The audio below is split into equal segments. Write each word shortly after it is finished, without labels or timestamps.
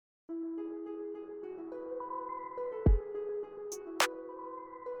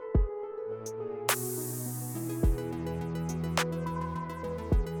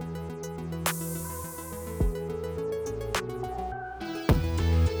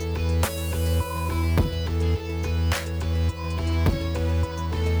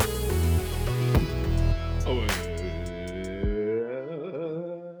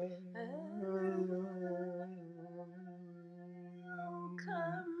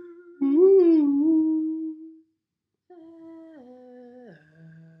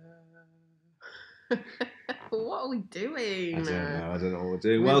What are we doing? I don't know what we're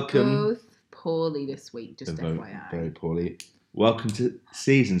doing. We're Welcome. both poorly this week, just FYI. Very poorly. Welcome to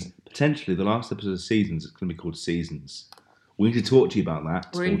Seasons. Potentially the last episode of Seasons is going to be called Seasons. We need to talk to you about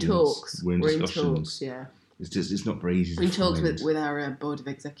that. We're in talks. We're in discussions. Yeah. It's not very easy to We're in talks find. with our board of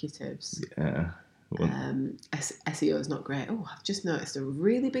executives. Yeah. SEO is not great. Oh, I've just noticed a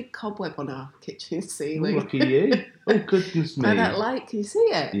really big cobweb on our kitchen ceiling. Oh, look at you. Oh, goodness me. By that light, can you see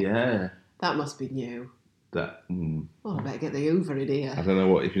it? Yeah. That must be new. Oh, I better get the Hoover in here. I don't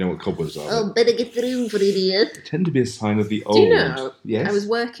know if you know what cobwebs are. Oh, better get the Hoover in here. They tend to be a sign of the old. Do you know? Yes. I was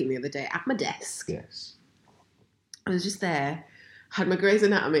working the other day at my desk. Yes. I was just there, had my Grey's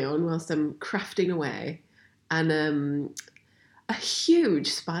Anatomy on whilst I'm crafting away, and a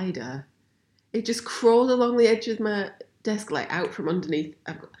huge spider. It just crawled along the edge of my desk, like out from underneath.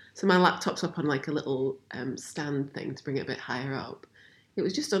 So my laptop's up on like a little stand thing to bring it a bit higher up. It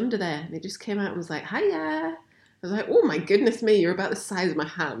was just under there, and it just came out and was like, hiya. I was like, oh my goodness me, you're about the size of my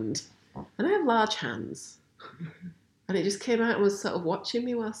hand. And I have large hands. And it just came out and was sort of watching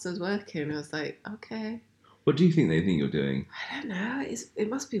me whilst I was working. I was like, okay. What do you think they think you're doing? I don't know. It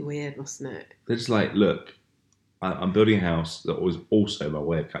must be weird, mustn't it? They're just like, look, I'm building a house that was also my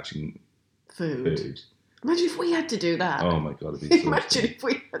way of catching food. Imagine if we had to do that. Oh my god, it'd be so Imagine if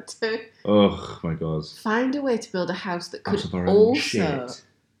we had to. Oh my god. Find a way to build a house that could out of our also. Own shit.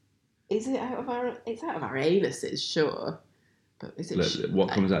 Is it out of our? It's out of our anuses, sure. But is it? Look,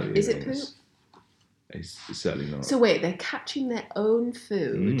 what comes out of your Is anus? it poop? It's certainly not. So wait, they're catching their own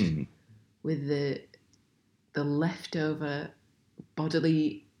food with the leftover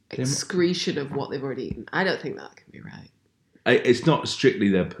bodily excretion of what they've already eaten. I don't think that can be right. It's not strictly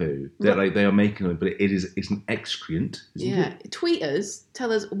their poo. They're like they are making it, but it's an excrement. Isn't it? Tweet us.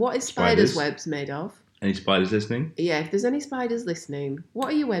 Tell us what is spiders' webs made of. Any spiders listening? Yeah, if there's any spiders listening, what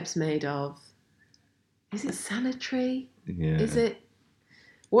are your webs made of? Is it sanitary? Yeah. Is it?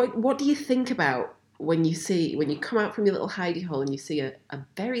 What do you think about when you come out from your little hidey hole and you see a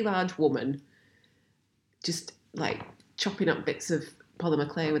very large woman just like chopping up bits of polymer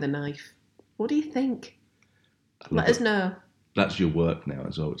clay with a knife? What do you think? Let us know. That's your work now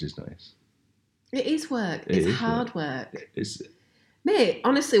as well, which is nice. It is work. It's hard work. It's... Mate,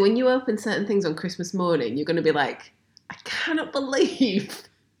 honestly, when you open certain things on Christmas morning, you're going to be like, I cannot believe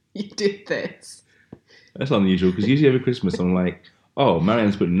you did this. That's unusual, because usually every Christmas I'm like, oh,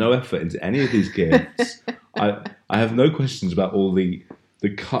 Marianne's put no effort into any of these gifts. I have no questions about all the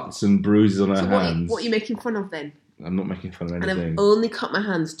cuts and bruises on her hands. What are you making fun of then? I'm not making fun of anything. And I've only cut my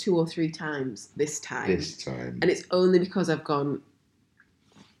hands 2 or 3 times this time. And it's only because I've gone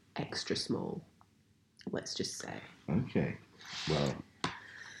extra small. Let's just say. Okay. Well,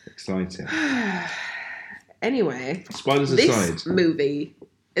 exciting. Anyway. Spiders aside.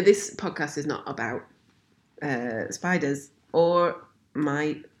 This podcast is not about spiders or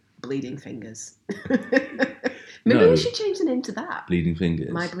my bleeding fingers. Maybe we should change the name to that. Bleeding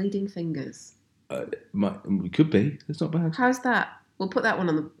fingers. My bleeding fingers. It could be. It's not bad. How's that? We'll put that one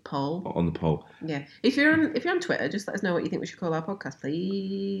on the poll. On the poll. Yeah. If you're on Twitter, just let us know what you think we should call our podcast,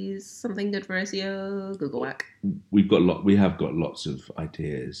 please. Something good for SEO. Google whack. We have got lots of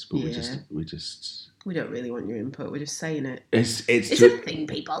ideas, but we don't really want your input. We're just saying it. It's a thing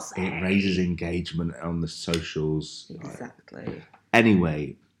people say. It raises engagement on the socials. Exactly.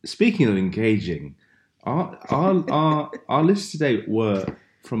 Anyway, speaking of engaging, our lists today were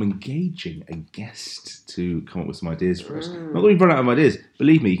from engaging a guest to come up with some ideas for us. Not that we've run out of ideas.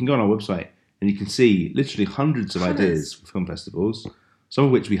 Believe me, you can go on our website and you can see literally hundreds of ideas for film festivals, some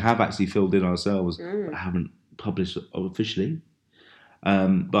of which we have actually filled in ourselves, but haven't published officially.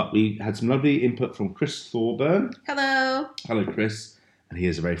 But we had some lovely input from Chris Thorburn. Hello, Chris. And he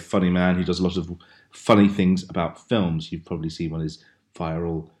is a very funny man. He does a lot of funny things about films. You've probably seen one of his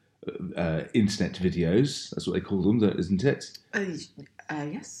viral internet videos. That's what they call them, isn't it?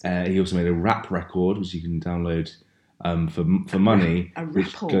 Yes. He also made a rap record, which you can download for money,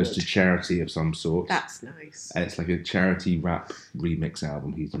 which goes to charity of some sort. That's nice. And it's like a charity rap remix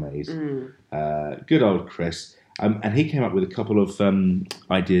album he's made. Good old Chris. And he came up with a couple of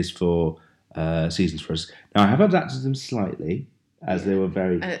ideas for seasons for us. Now, I have adapted them slightly. as they were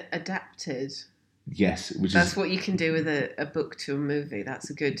very adapted. yes, which That's is what you can do with a book to a movie. That's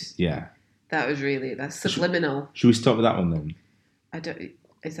a good. yeah. That's subliminal. Should we start with that one then? I don't.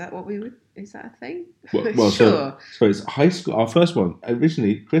 Is that what we would? Is that a thing? Well, sure. So it's high school. Our first one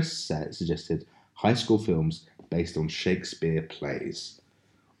originally, Chris suggested high school films based on Shakespeare plays.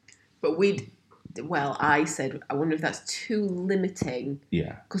 But I said, I wonder if that's too limiting.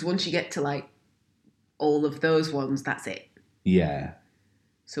 Yeah. Because once you get to like all of those ones, that's it. Yeah.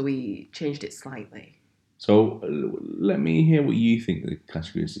 So we changed it slightly. So let me hear what you think the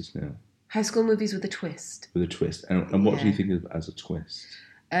category is now. High school movies with a twist. With a twist. And what do you think of as a twist?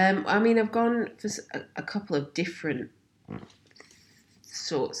 I mean, I've gone for a couple of different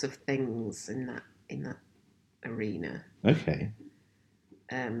sorts of things in that arena. Okay.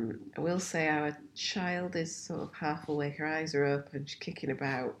 I will say our child is sort of half awake. Her eyes are open. She's kicking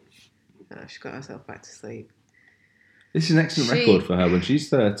about. Oh, she's got herself back to sleep. This is an excellent record for her. When she's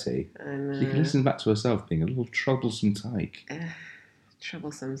 30, and, she can listen back to herself being a little troublesome tyke.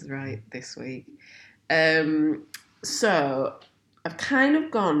 Troublesome's right this week. So I've kind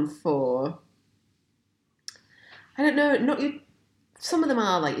of gone for, I don't know, some of them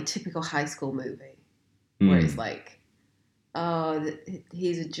are like your typical high school movie, where it's like, oh,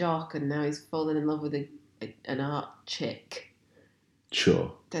 he's a jock and now he's fallen in love with an art chick.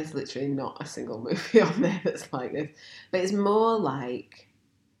 Sure. There's literally not a single movie on there that's like this. But it's more like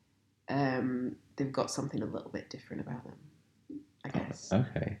they've got something a little bit different about them, I guess.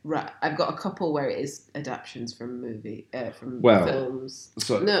 Okay. Right. I've got a couple where it is adaptations from films.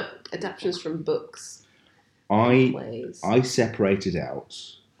 No, adaptions from books. Plays. I separated out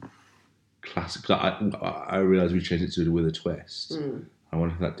classic. I realised we changed it to with a twist. I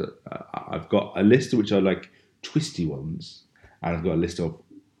wonder if that. I've got a list of which are like twisty ones, and I've got a list of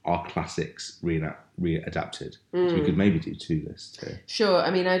our classics readapted. So we could maybe do two lists too. Sure.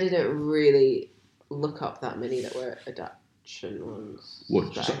 I mean, I didn't really look up that many that were adaptation ones.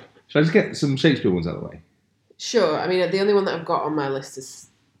 What? Should I just get some Shakespeare ones out of the way? Sure. I mean, the only one that I've got on my list is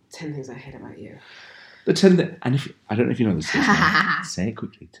 10 Things I Hate About You. The 10 and if I don't know if you know this, say it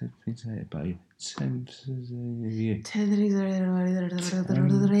quickly. 10 things I hate about you. 10 things of you. 10 things the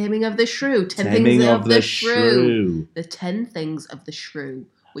Taming of the Shrew. 10 Taming things of the Shrew. The 10 Things of the Shrew,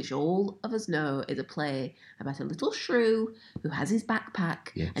 which all of us know is a play about a little shrew who has his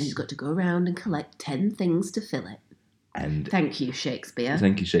backpack and he's got to go around and collect 10 things to fill it. And thank you, Shakespeare.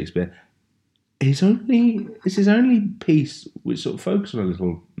 Thank you, Shakespeare. It's his only piece which sort of focuses on a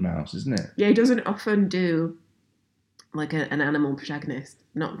little mouse, isn't it? Yeah, he doesn't often do like an animal protagonist.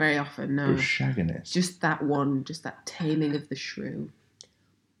 Not very often, no. Protagonist. Just that one, just that taming of the shrew.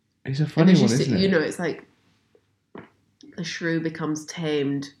 It's a funny one, isn't it? You know, it's like the shrew becomes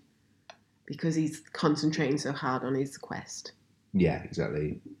tamed because he's concentrating so hard on his quest. Yeah,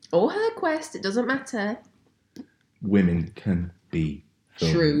 exactly. Or her quest, it doesn't matter. Women can be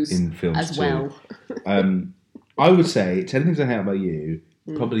shrews in films as too. well. I would say 10 Things I Hate About You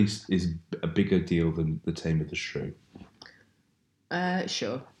probably is a bigger deal than The Taming of the Shrew.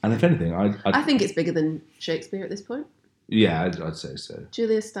 Sure. And if anything, I think it's bigger than Shakespeare at this point. Yeah, I'd say so.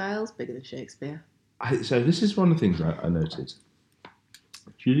 Julia Stiles, bigger than Shakespeare. So this is one of the things I noted.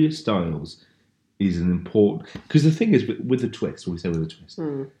 Julia Stiles is an important... Because the thing is, with a twist, when we say with a twist,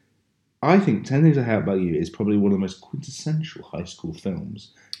 I think 10 Things I Hate About You is probably one of the most quintessential high school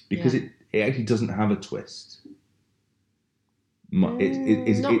films because it actually doesn't have a twist. Not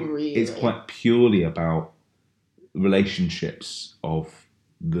really. It's quite purely about relationships of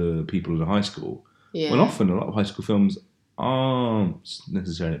the people in the high school. Yeah. When often a lot of high school films aren't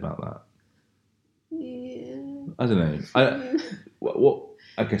necessarily about that. Yeah. I don't know. What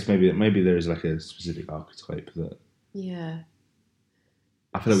I guess maybe there is like a specific archetype that. Yeah.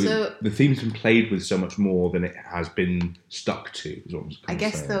 I feel like the theme's been played with so much more than it has been stuck to. Is what I'm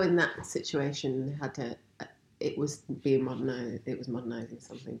saying. Though in that situation they had to. It was being modernised. It was modernising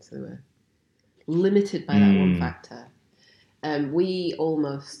something, so they were limited by that one factor. We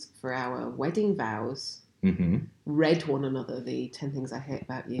almost, for our wedding vows, read one another the 10 Things I Hate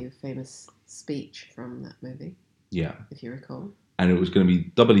About You famous speech from that movie. Yeah. If you recall. And it was going to be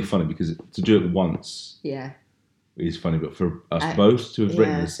doubly funny because to do it once is funny, but for us both to have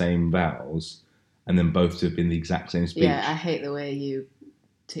written the same vows and then both to have been the exact same speech. Yeah, I hate the way you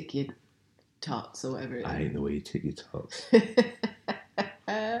tick your tots or whatever it is. I hate the way you tick your tots.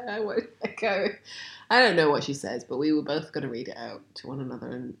 I don't know what she says, but we were both going to read it out to one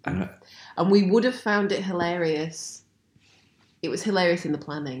another, and we would have found it hilarious. It was hilarious in the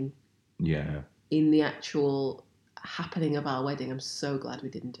planning. Yeah. In the actual happening of our wedding, I'm so glad we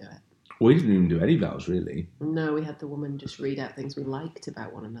didn't do it. We didn't even do any vows, really. No, we had the woman just read out things we liked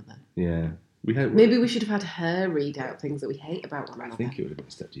about one another. Yeah. We had. Maybe we should have had her read out things that we hate about one another. I think it would have been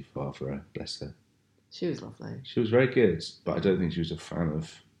a step too far for her. Bless her. She was lovely. She was very good, but I don't think she was a fan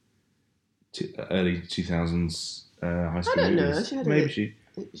of early 2000s high school movies. She had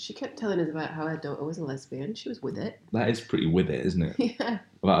She kept telling us about how her daughter was a lesbian. She was with it. That is pretty with it, isn't it? Yeah.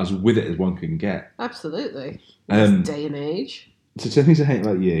 About as with it as one can get. Absolutely. In this day and age. So 10 things I hate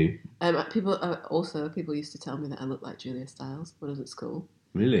about you. People used to tell me that I looked like Julia Stiles when I was at school.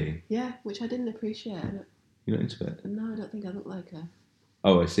 Really? Yeah, which I didn't appreciate. You're not into it? No, I don't think I look like her.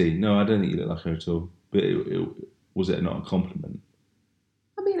 Oh, I see. No, I don't think you look like her at all. But was it not a compliment?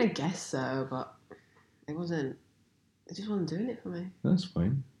 I mean, I guess so, but it wasn't. It just wasn't doing it for me. That's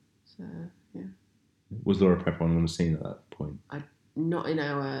fine. So yeah. Was Laura Prepper on the scene at that point? Not in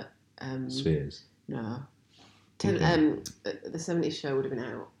our spheres. No. Okay. The 70s show would have been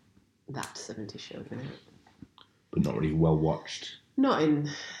out. That 70s show would have been out. But not really well watched. Not in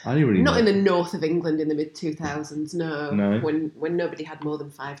in the north of England in the mid 2000s. No. When nobody had more than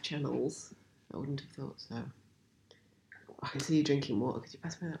 5 channels, I wouldn't have thought so. I can see you drinking water. Could you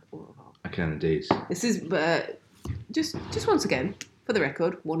pass me that water bottle? I can indeed. This is just once again for the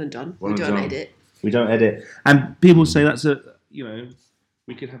record, one and done. We don't edit. We don't edit, and people say that's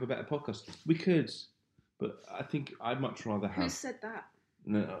we could have a better podcast. We could, but I think I'd much rather have. Who said that?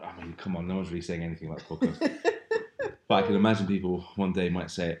 No, I mean, come on, no one's really saying anything about the podcast. But I can imagine people one day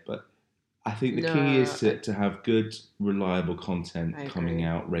might say it. But I think the key is to have good, reliable content coming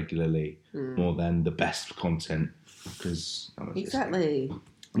out regularly, more than the best content. Because exactly.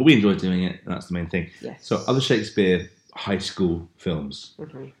 But we enjoy doing it, and that's the main thing. Yes. So other Shakespeare high school films.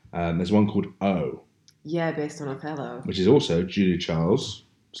 Mm-hmm. There's one called O. Yeah, based on Othello. Which is also Julia Stiles.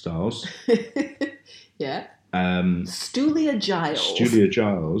 Yeah. Julia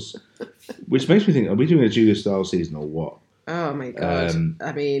Giles. Which makes me think, are we doing a Julia Stiles season or what? Oh my god.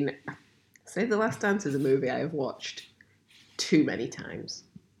 I mean, Save the Last Dance is a movie I have watched too many times.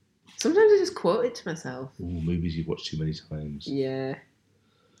 Sometimes I just quote it to myself. Ooh, movies you've watched too many times. Yeah.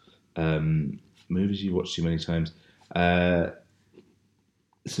 Movies you've watched too many times. So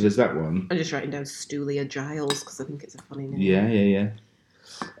there's that one. I'm just writing down Julia Giles because I think it's a funny name. Yeah.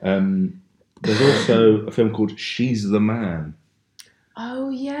 There's also a film called She's the Man. Oh,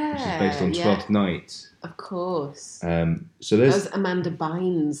 yeah. Which is based on Twelfth Night. Of course. So there's... That was Amanda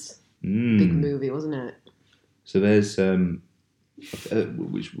Bynes' big movie, wasn't it? So there's...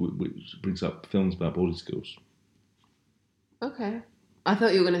 which brings up films about boarding schools. Okay. I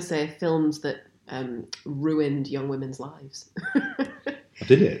thought you were going to say films that ruined young women's lives.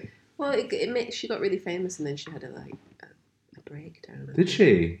 Did it? Well, she got really famous and then she had a breakdown. Did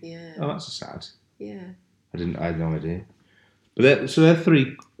she? Yeah. Oh, that's sad. Yeah. I had no idea. But there are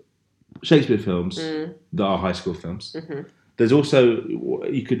 3 Shakespeare films that are high school films. Mm-hmm. There's also,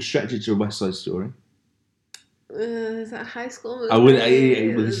 you could stretch it to a West Side Story. Is that a high school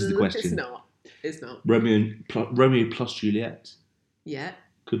movie? Well, this is the question. It's not. Romeo plus Juliet. Yeah.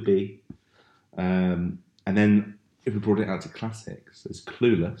 Could be. And then if we brought it out to classics, there's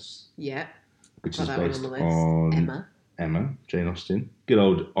Clueless. Yeah. Which is based on Emma, Jane Austen. Good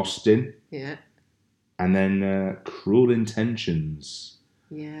old Austen. Yeah. And then Cruel Intentions.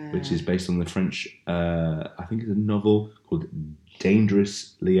 Yeah. Which is based on the French, I think it's a novel called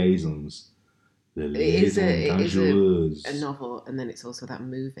Dangerous Liaisons. It is a novel, and then it's also that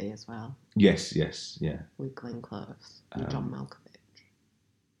movie as well. Yes, yeah. With Glenn Close and John Malkovich.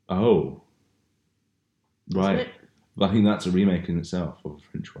 Oh. Right. Well, I think that's a remake in itself of a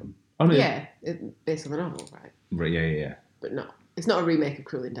French one. Oh, no. Yeah, based on the novel, right? Right, yeah. But no, it's not a remake of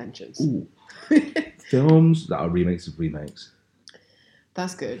Cruel Intentions. Ooh. Films that are remakes of remakes.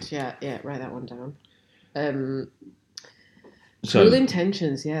 That's good. Yeah. Write that one down. Cruel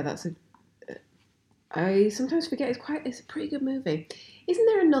Intentions. Yeah, that's a. I sometimes forget it's a pretty good movie. Isn't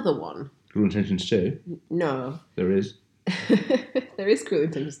there another one? Cruel Intentions 2? No. There is. There is Cruel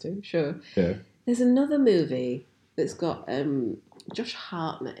Intentions 2, sure. Yeah. There's another movie that's got Josh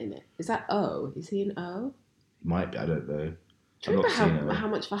Hartnett in it. Is that O? Is he in O? Might be, I don't know. Do you remember how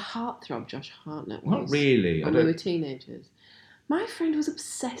much of a heartthrob Josh Hartnett was? Not really. When we were teenagers. My friend was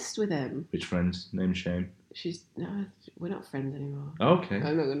obsessed with him. Which friend? Name shame. We're not friends anymore. Okay.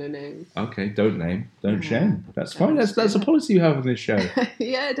 I'm not going to name. Okay, don't name, don't shame. That's fine. That's a policy you have on this show.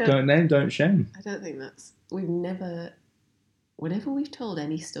 Yeah, don't name, don't shame. I don't think whenever we've told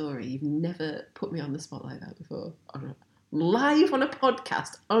any story, you've never put me on the spot like that before. Live on a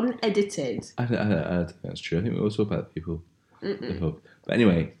podcast, unedited. I don't think that's true. I think we all talk about people. The pub. But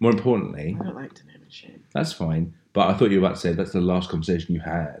anyway, more importantly... I don't like to name and shame. That's fine. But I thought you were about to say that's the last conversation you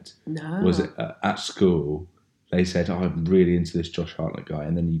had. No. Was it at school? They said, oh, I'm really into this Josh Hartnett guy,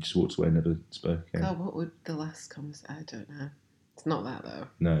 and then you just walked away and never spoke again. God, what would the last conversation... I don't know. It's not that, though.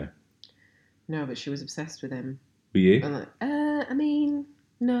 No. No, but she was obsessed with him. Were you? I'm like, I mean,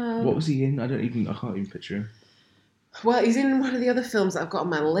 no. What was he in? I can't even picture him. Well, he's in one of the other films that I've got on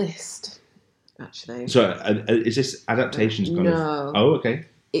my list, actually. So, is this adaptations kind of... No. Oh, okay.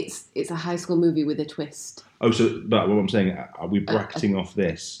 It's a high school movie with a twist. Oh, so, but what I'm saying, are we bracketing off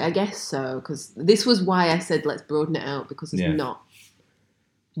this? I guess so, because this was why I said let's broaden it out, because it's not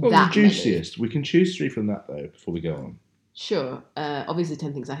that the juiciest. Many. We can choose 3 from that, though, before we go on. Sure. Obviously,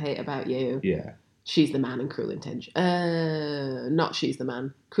 10 Things I Hate About You. Yeah. She's the Man and Cruel Intentions. Not She's the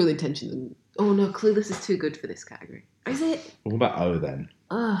Man. Cruel Intentions. And... Oh, no, Clueless is too good for this category. Is it? What about O, then?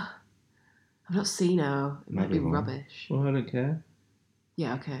 I've not seen O. It might be rubbish. Well, I don't care.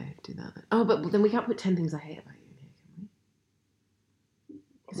 Yeah, okay, do that then. Oh, but then we can't put 10 Things I Hate About You in here, can we?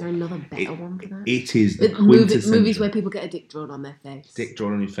 Is there another better one for that? It is the quintessential... Movies where people get a dick drawn on their face. Dick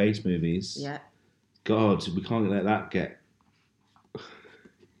drawn on your face movies. Yeah. God, we can't let that get...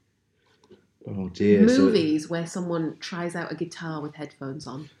 Oh, dear. Movies where someone tries out a guitar with headphones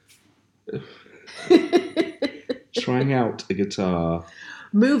on. Trying out a guitar.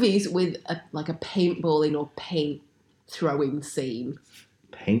 Movies with a paintballing or paint throwing scene.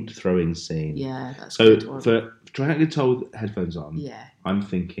 Paint throwing scene. Yeah, that's so good one. For trying out a guitar with headphones on. Yeah. I'm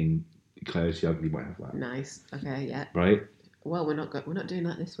thinking Coyote Ugly might have that. Nice. Okay. Yeah. Right. Well, we're not doing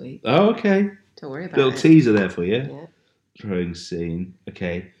that this week. Oh, okay. Don't worry about Little teaser there for you. Yeah. Throwing scene.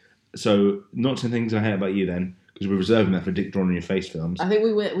 Okay. So not 10 Things I Hate About You then, because we're reserving that for dick drawn on your face films. I think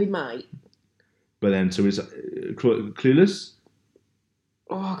we might. But then, so is Clueless?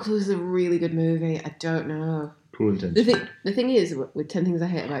 Oh, Clueless is a really good movie. I don't know. Cruel Intentions. The thing is, with 10 Things I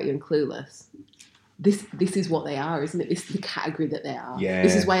Hate About You and Clueless, this is what they are, isn't it? This is the category that they are. Yeah.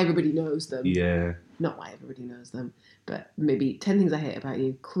 This is why everybody knows them. Yeah. Not why everybody knows them, but maybe 10 Things I Hate About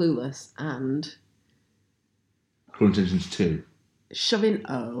You, Clueless, and... Cruel Intentions 2. Shoving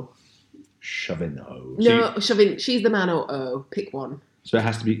O. Shoving O. No, Shoving... She's the Man or O. Pick one. So it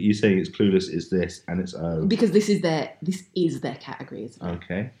has to be... You're saying it's Clueless, it's this, and it's O. Because this is their category, isn't it?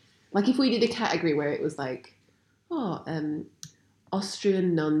 Okay. Like if we did a category where it was like...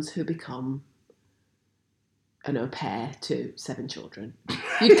 Austrian nuns who become an au pair to 7 children.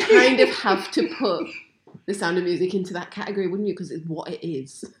 You kind of have to put The Sound of Music into that category, wouldn't you? Because it's what it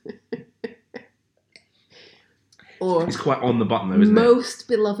is. Or it's quite on the button, though, isn't most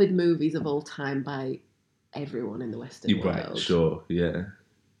beloved movies of all time by everyone in the Western world. Right, sure, yeah.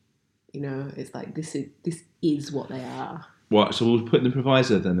 You know, it's like this is what they are. What? So we'll put in the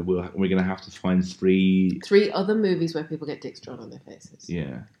proviso then that we're going to have to find 3 other movies where people get dicks drawn on their faces.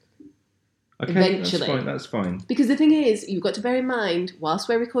 Yeah. Okay, Eventually. That's fine. Because the thing is, you've got to bear in mind, whilst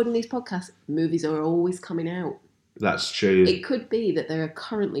we're recording these podcasts, movies are always coming out. That's true. It could be that there are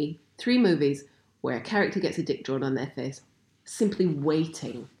currently 3 movies where a character gets a dick drawn on their face, simply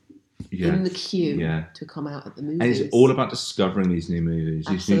waiting in the queue to come out at the movies. And it's all about discovering these new movies,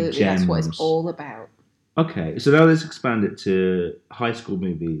 Absolutely, these new gems. that's what it's all about. Okay, so now let's expand it to high school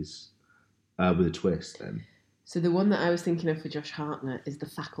movies with a twist then. So the one that I was thinking of for Josh Hartnett is The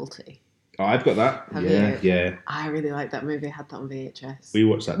Faculty. Oh, I've got that. Have you? Yeah. I really like that movie. I had that on VHS. We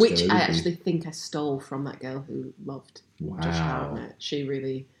watched that together. Which I actually think I stole from that girl who loved Josh Hartnett. She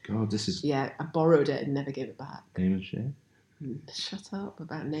really... God, this is... Yeah, I borrowed it and never gave it back. Name and shame? Shut up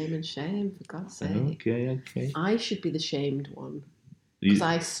about name and shame, for God's sake. Okay. I should be the shamed one. Because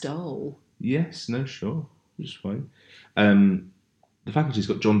I stole. Yes, no, sure. Just fine. The Faculty's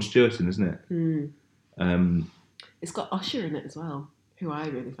got Jon Stewart in, isn't it? It's got Usher in it as well, who I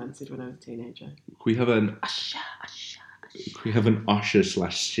really fancied when I was a teenager. Can we have an Usher. Can we have an Usher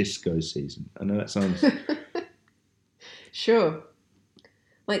 / Cisco season? I know that sounds... Sure.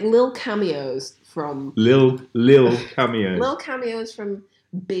 Like Lil cameos from... Lil cameos. Lil cameos from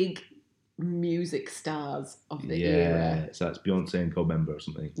big music stars of the era. So that's Beyonce and Member or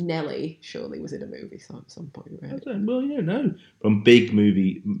something. Nelly surely was in a movie at some point, right? I don't, well, you don't know. From big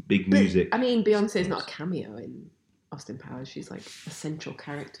music. I mean, Beyonce's not a cameo in Austin Powers. She's like a central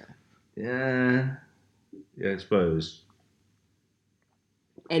character. Yeah, I suppose.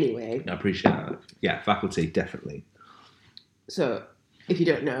 Anyway. I appreciate that. Yeah, Faculty, definitely. So, if you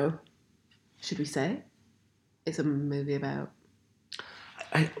don't know, should we say? It's a movie about...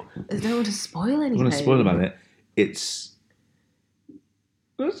 I don't want to spoil anything. I want to spoil about it. It's...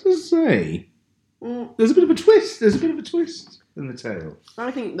 Let's just say... There's a bit of a twist. There's a bit of a twist in the tale.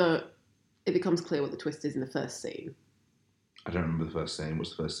 I think that it becomes clear what the twist is in the first scene. I don't remember the first scene.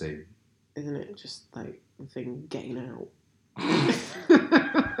 What's the first scene? isn't it? Just like the thing getting out.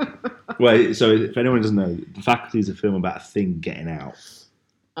 Well, so if anyone doesn't know, The Faculty is a film about a thing getting out.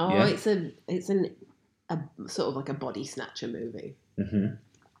 Oh, Yeah? it's a sort of like a body snatcher movie. Mm-hmm.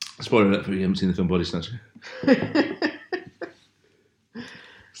 Spoiler alert for you haven't seen the film Body Snatcher.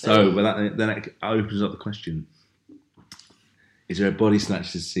 So, but that opens up the question: is there a Body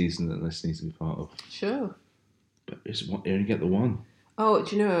Snatcher season that this needs to be part of? Sure. But you only get the one. Oh,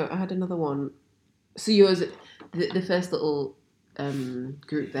 do you know? I had another one. So yours, the first little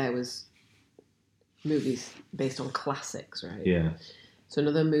group there was movies based on classics, right? Yeah. So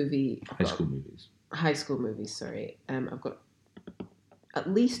another movie. High school movies. High school movies. Sorry. I've got at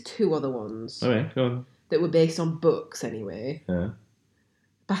least 2 other ones. Okay, go on. That were based on books anyway. Yeah.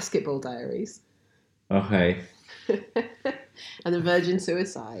 Basketball Diaries. Okay. And the Virgin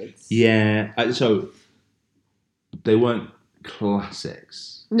Suicides. Yeah. So they weren't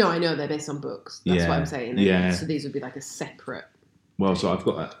classics. No, I know they're based on books. That's what I'm saying. Yeah. So these would be like a separate. Well, so I've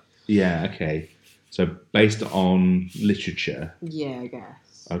got that. Yeah. Okay. So based on literature. Yeah, I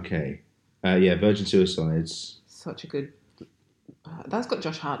guess. Okay. Yeah. Virgin Suicides. Such a good. That's got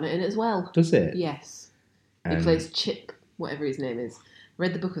Josh Hartnett in it as well. Does it? Yes. He plays Chip, whatever his name is.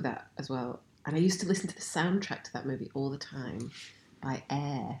 Read the book of that as well. And I used to listen to the soundtrack to that movie all the time by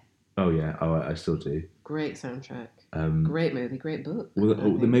Air. Oh, yeah. Oh, I still do. Great soundtrack. Great movie, great book. Well,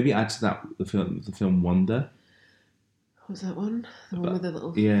 then maybe add to that the film Wonder. What was that one? The one with the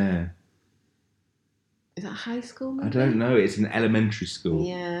little... Yeah. Is that a high school movie? I don't know. It's an elementary school.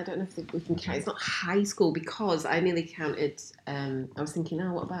 Yeah, I don't know if we can count. It's not high school because I nearly counted... I was thinking,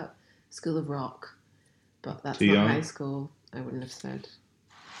 what about School of Rock? But that's not high school, I wouldn't have said.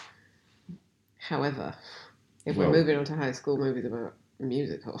 However, if we're moving on to high school movies about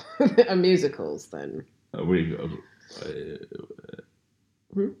musicals, then... That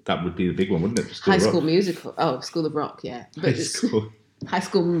would be the big one, wouldn't it? High School Musical. Oh, School of Rock, yeah. But High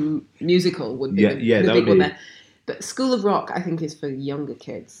School Musical would be the big one there. But School of Rock, I think, is for younger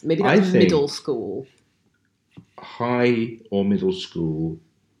kids. Maybe that's middle school. High or middle school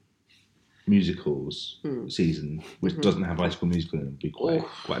musicals season, which doesn't have High School Musical in it, would be quite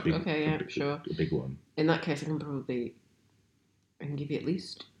a big, a big one. In that case, I can give you at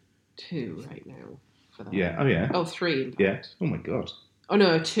least 2 right now for that. Yeah. Oh yeah. Oh, 3. In fact. Yeah. Oh my god. Oh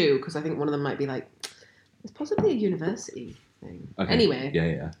no, 2 because I think one of them might be like it's possibly a university thing. Okay. Anyway.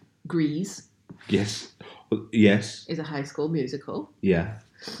 Yeah. Grease. Yes. Yes. Is a high school musical. Yeah.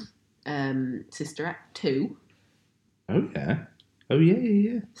 Sister Act 2. Oh yeah. Oh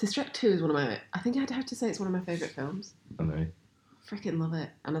yeah. Sister Act 2 is one of my... I think I'd have to say it's one of my favourite films. I know. Freaking love it.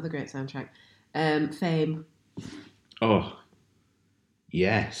 Another great soundtrack. Fame. Oh.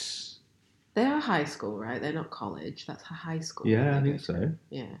 Yes. They are high school, right? They're not college. That's high school. Yeah, I think so.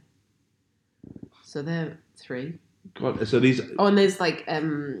 Yeah. So they're 3. God, so these... Oh, and there's like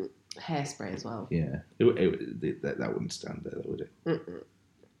Hairspray as well. Yeah. That wouldn't stand there, would it? Mm-mm.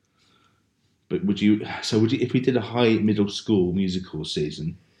 But would you, if we did a high middle school musical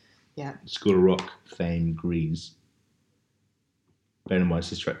season, yeah, School of Rock, Fame, Grease, bearing in mind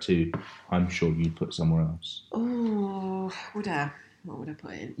Sister Act 2, I'm sure you'd put somewhere else. Oh, would I? What would I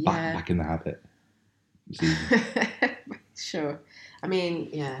put in? Yeah. Back in the Habit. Sure. I mean,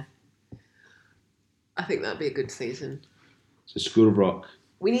 yeah. I think that'd be a good season. So School of Rock.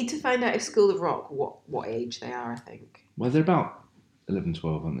 We need to find out if School of Rock, what age they are, I think. Well, they're about 11,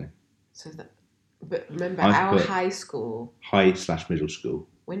 12, aren't they? So that... But remember, our high school... High/middle school.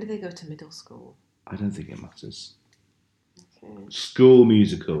 When do they go to middle school? I don't think it matters. Okay. School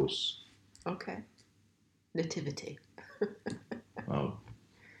musicals. Okay. Nativity. Oh,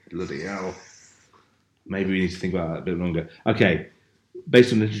 bloody hell. Maybe we need to think about that a bit longer. Okay,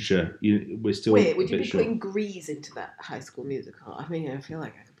 based on literature, we're still... Wait, would you be putting Grease into that high school musical? I mean, I feel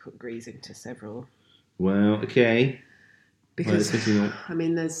like I could put Grease into several. Well, okay. Because, I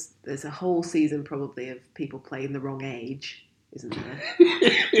mean, there's a whole season probably of people playing the wrong age, isn't there?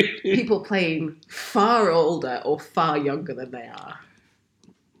 People playing far older or far younger than they are.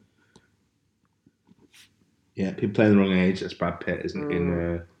 Yeah, people playing the wrong age. That's Brad Pitt, isn't it?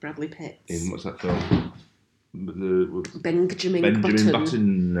 In Bradley Pitt. In what's that film? Benjamin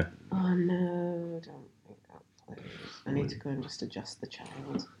Button. Oh no, don't think that, please. I need to go and just adjust the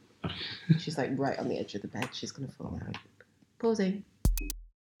child. She's like right on the edge of the bed. She's going to fall out. Pausing.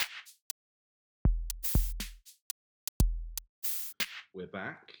 We're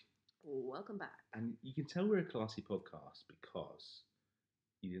back. Welcome back. And you can tell we're a classy podcast because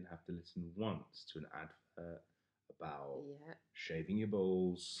you didn't have to listen once to an advert about shaving your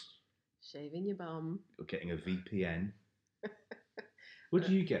balls, shaving your bum, or getting a VPN. What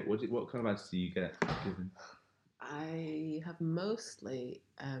do you get? What kind of ads do you get given? I have mostly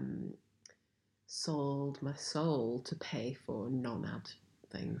sold my soul to pay for non-ad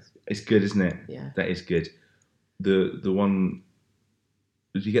things. It's good, isn't it? Yeah. That is good. The one.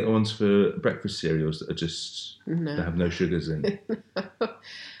 Did you get the ones for breakfast cereals that are just that have no sugars in?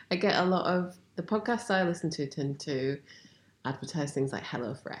 I get a lot of the podcasts I listen to tend to advertise things like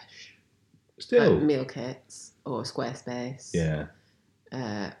HelloFresh, Still, meal kits, or Squarespace. Yeah.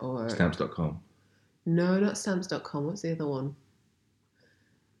 Or Stamps.com. No, not Stamps.com. What's the other one?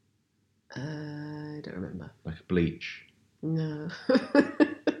 I don't remember. Like bleach. No.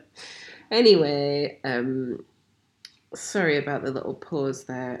 Anyway, sorry about the little pause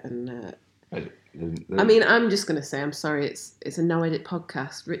there. And I mean, I'm just going to say I'm sorry. It's a no edit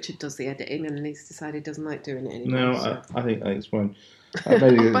podcast. Richard does the editing, and he's decided he doesn't like doing it anymore. No, so. I think it's fine.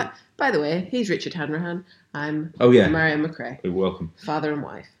 By the way, he's Richard Hanrahan. I'm Marianne McRae. You're welcome. Father and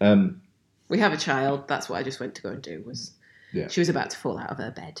wife. We have a child. That's what I just went to go and do. She was about to fall out of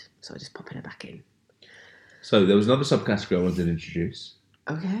her bed, so I just popping her back in. So there was another subcategory I wanted to introduce.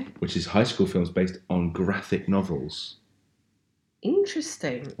 Okay. Which is high school films based on graphic novels.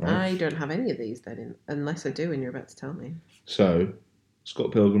 Interesting. Right. I don't have any of these then, unless I do, and you're about to tell me. So,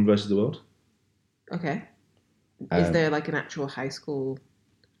 Scott Pilgrim versus the World. Okay. Is there like an actual high school?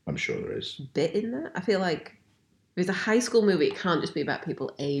 I'm sure there is. Bit in there? I feel like if it's a high school movie, it can't just be about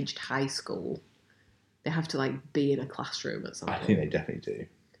people aged high school. They have to like be in a classroom at some point. I think they definitely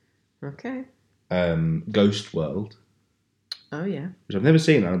do. Okay. Ghost World. Oh yeah. Which I've never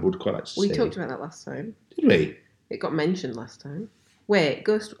seen, and I would quite like to see. We talked about that last time. Did we? It got mentioned last time. Wait,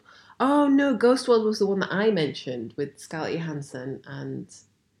 Ghost... Oh, no, Ghost World was the one that I mentioned with Scarlett Johansson and...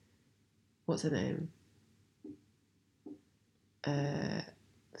 What's her name?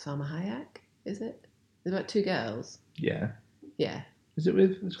 Salma Hayek, is it? It's about two girls. Yeah. Yeah. Is it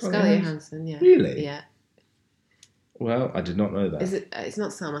with Scarlett Johansson, yeah. Really? Yeah. Well, I did not know that. Is it? It's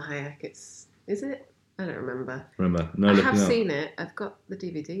not Salma Hayek, it's... Is it? I don't remember. No, I have seen it. I've got the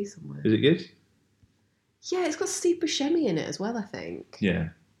DVD somewhere. Is it good? Yeah, it's got Steve Buscemi in it as well, I think. Yeah.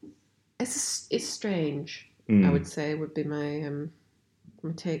 It's strange, I would say, would be my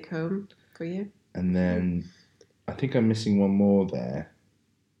take home for you. And then I think I'm missing one more there.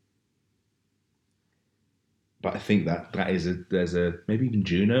 But I think there's a maybe even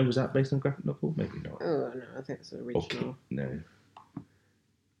Juno, was that based on a graphic novel? Maybe not. Oh no, I think it's an original. Okay. No.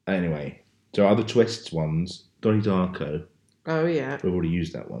 Anyway, so other twists ones, Donnie Darko. Oh yeah. We've already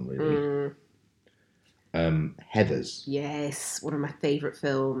used that one really. Heathers. Yes, one of my favourite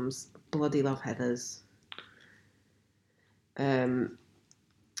films. Bloody love Heathers. Are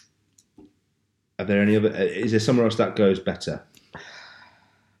there any other? Is there somewhere else that goes better?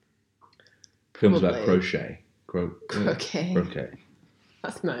 Films about crochet. Croquet.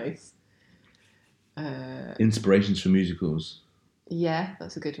 That's nice. Inspirations for musicals. Yeah,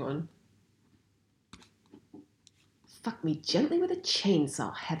 that's a good one. Fuck me gently with a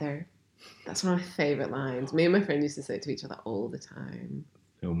chainsaw, Heather. That's one of my favourite lines. Me and my friend used to say it to each other all the time.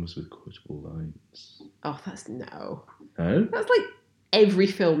 Films with quotable lines. Oh, that's no. No? That's like every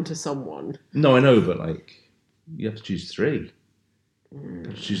film to someone. No, I know, but like, you have to choose three. You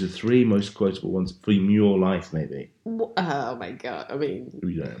have to choose the three most quotable ones from your life, maybe. Oh my god, I mean...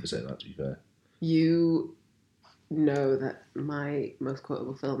 You don't ever say that, to be fair. You know that my most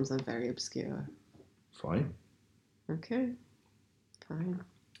quotable films are very obscure. Fine. Okay. Fine.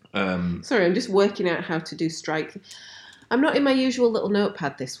 Sorry, I'm just working out how to do strike. I'm not in my usual little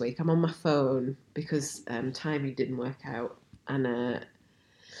notepad this week. I'm on my phone because timing didn't work out. And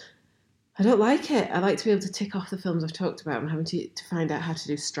I don't like it. I like to be able to tick off the films I've talked about. I'm having to find out how to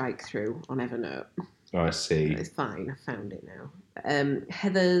do strike through on Evernote. Oh, I see. It's fine. I found it now.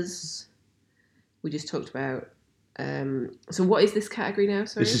 Heathers, we just talked about. So what is this category now?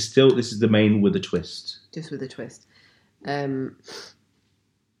 Sorry. This is the main with a twist. Just with a twist.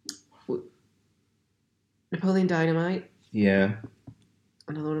 Napoleon Dynamite. Yeah.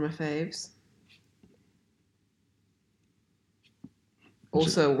 Another one of my faves.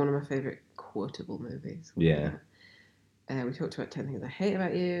 Also one of my favourite quotable movies. Yeah. We talked about 10 Things I Hate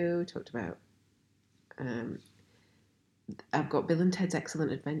About You. We talked about... I've got Bill and Ted's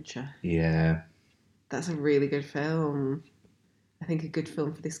Excellent Adventure. Yeah. That's a really good film. I think a good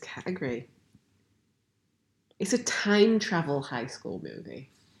film for this category. It's a time travel high school movie.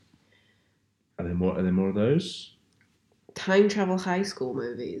 Are there more of those? Time travel high school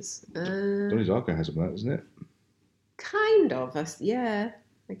movies. Donnie Darko has one, isn't it? Kind of. Yeah,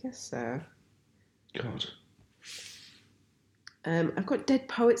 I guess so. God. I've got Dead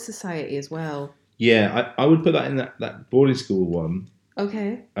Poets Society as well. Yeah, I would put that in that boarding school one.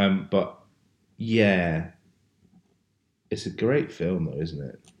 Okay. But yeah, it's a great film though, isn't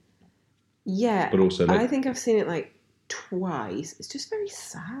it? Yeah. But also, I like, think I've seen it like twice. It's just very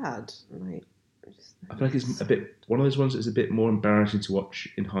sad. Like, I feel like it's a bit one of those ones that's a bit more embarrassing to watch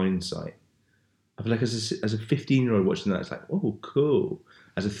in hindsight. I feel like as a 15-year-old watching that, it's like, oh, cool.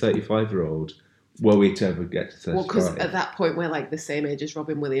 As a 35-year-old, were we to ever get to 35? Well, because at that point we're like the same age as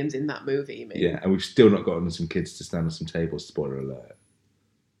Robin Williams in that movie. You mean? Yeah, and we've still not gotten some kids to stand on some tables. Spoiler alert.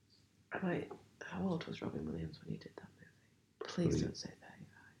 Right. How old was Robin Williams when he did that movie? Please don't say 35.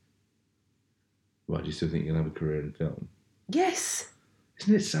 Why do you still think you'll have a career in film? Yes.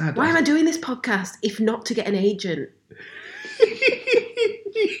 Isn't it sad? Why am I doing this podcast if not to get an agent?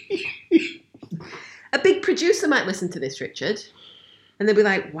 A big producer might listen to this, Richard, and they'll be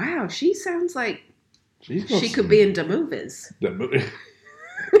like, wow, she sounds like she could be in the movies.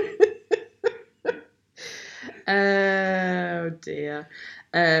 Oh, dear.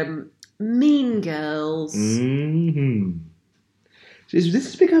 Mean Girls. Mm-hmm. This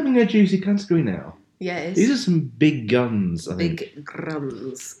is becoming a juicy category now. Yeah, it is. These are some big guns, I think. Big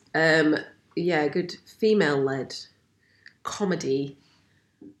guns. Yeah, good female-led comedy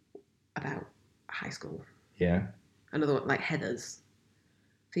about high school. Yeah. Another one, like Heathers.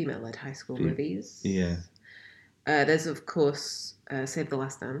 Female-led high school movies. Yeah. There's, of course, Save the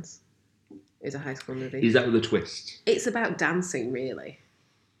Last Dance. Is a high school movie. Is that with a twist? It's about dancing, really,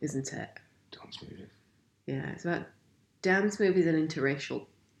 isn't it? Dance movie. Yeah, it's about dance movies and interracial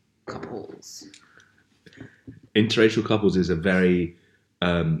couples. Interracial couples is a very...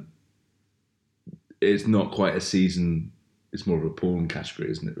 it's not quite a season... It's more of a porn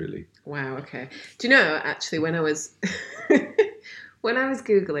category, isn't it, really? Wow, okay. Do you know, actually, when I was... when I was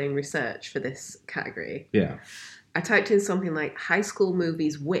Googling research for this category... Yeah. I typed in something like high school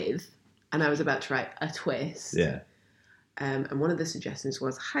movies with... And I was about to write a twist. Yeah. And one of the suggestions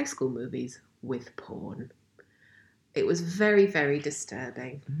was high school movies with porn. It was very, very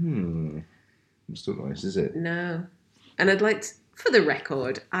disturbing. It's not nice, is it? No. And I'd like to, for the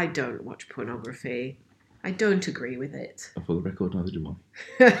record, I don't watch pornography. I don't agree with it. For the record, neither do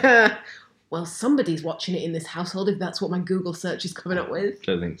I. Well, somebody's watching it in this household if that's what my Google search is coming up with.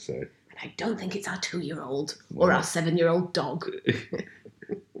 Don't think so. And I don't think it's our 2-year-old or our 7-year-old dog.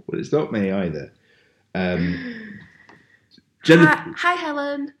 Well, it's not me either. Jennifer, Hi,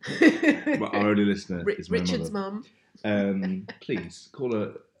 Helen. our only listener is my Richard's mother. mum. Please call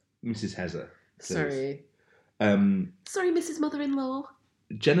her Mrs. Heather. Sorry. Sorry, Mrs. Mother-in-law.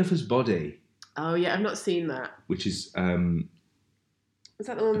 Jennifer's Body. Oh yeah, I've not seen that. Which is Is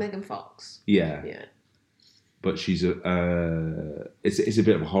that the one with Megan Fox? Yeah. Yeah. But she's it's a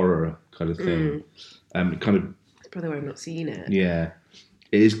bit of a horror kind of thing. Kind of. That's probably why I've not seen it. Yeah.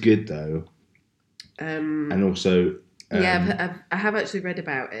 It is good though. And also. Yeah, I have actually read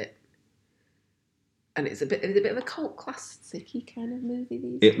about it, and it's a bit of a cult classic-y kind of movie.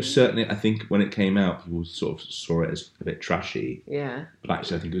 These it was certainly, I think, when it came out, people sort of saw it as a bit trashy. Yeah. But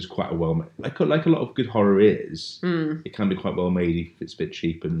actually, I think it was quite a well, like a lot of good horror is. It can be quite well made if it's a bit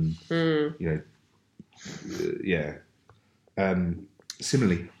cheap and you know, yeah.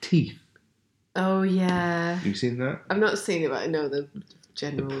 Similarly, Teeth. Oh yeah. Have you seen that? I've not seen it, but I know the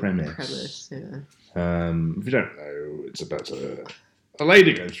general premise. Yeah. If you don't know, it's about a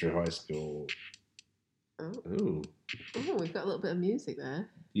lady goes through high school. Oh, we've got a little bit of music there.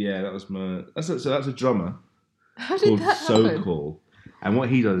 Yeah, that was that's a drummer. How did that happen? So cool. And what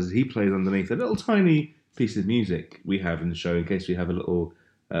he does is he plays underneath a little tiny piece of music we have in the show in case we have a little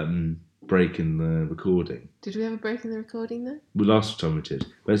break in the recording. Did we have a break in the recording there? The last time we did.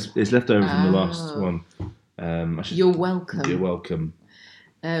 But it's left over from the last one. You're welcome. You're welcome.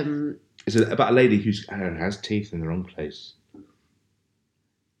 It's about a lady who has teeth in the wrong place.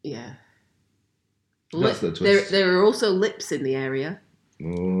 Yeah. That's the twist. There are also lips in the area.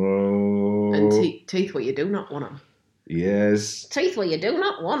 Oh. And teeth where you do not want them. Yes. Teeth where you do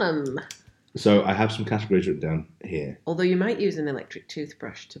not want them. So I have some categories written down here. Although you might use an electric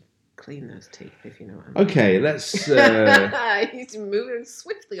toothbrush to clean those teeth, if you know what I mean. Okay, let's... He's moving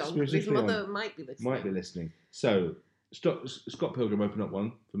swiftly on because his mother might be listening. So... Scott Pilgrim opened up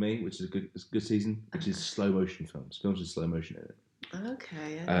one for me, which is a good season, which is slow motion films with slow motion in it.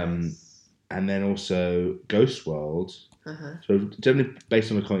 Okay. Yes. And then also Ghost World. So generally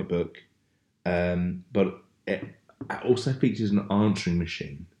based on a comic book, but it also features an answering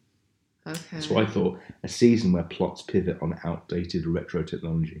machine. Okay. So I thought a season where plots pivot on outdated retro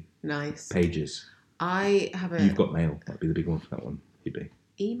technology. Nice. Pages. You've Got Mail. That'd be the big one for that one. Maybe.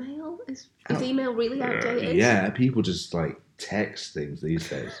 Email? Is email really outdated? Yeah, people just like text things these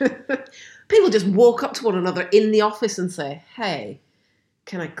days. People just walk up to one another in the office and say, hey,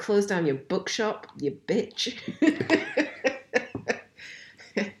 Can I close down your bookshop, you bitch?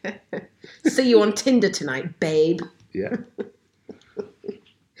 See you on Tinder tonight, babe. Yeah.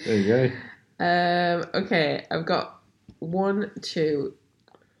 There you go. Okay, I've got 1, 2,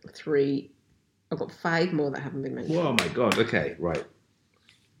 3. I've got 5 more that haven't been mentioned. Oh my god. Okay, right.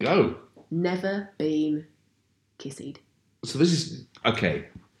 Go. Never been kissed. So this is okay.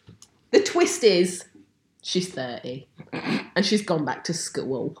 The twist is she's 30 and she's gone back to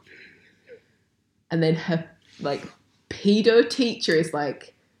school. And then her pedo teacher is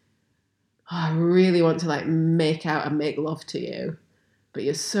like, oh, I really want to make out and make love to you, but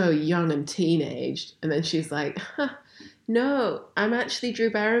you're so young and teenaged. And then she's like, no, I'm actually Drew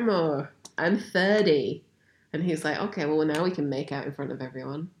Barrymore. I'm 30. And he's like, okay, well now we can make out in front of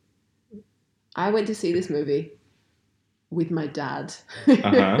everyone. I went to see this movie with my dad.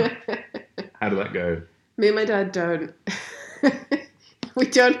 Uh-huh. How did that go? Me and my dad don't... we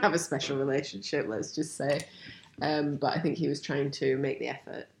don't have a special relationship, let's just say. But I think he was trying to make the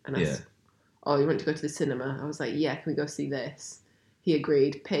effort. And asked, oh, you want to go to the cinema? I was like, yeah, can we go see this? He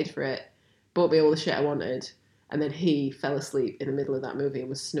agreed, paid for it, bought me all the shit I wanted. And then he fell asleep in the middle of that movie and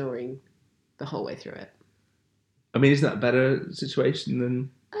was snoring the whole way through it. I mean, isn't that a better situation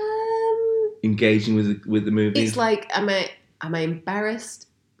than engaging with the movie? It's like, am I embarrassed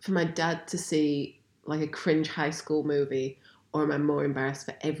for my dad to see a cringe high school movie, or am I more embarrassed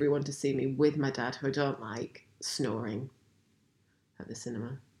for everyone to see me with my dad, who I don't like, snoring at the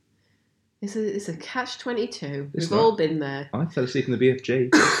cinema? It's a catch-22. We've all been there. I fell asleep in the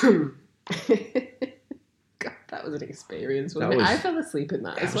BFG. God, that was an experience, wasn't it? I fell asleep in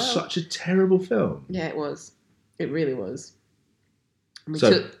that as well. That was such a terrible film. Yeah, it was. It really was.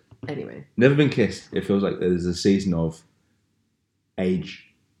 Anyway. Never been kissed. It feels like there's a season of age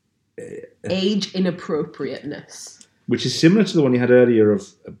inappropriateness. Which is similar to the one you had earlier of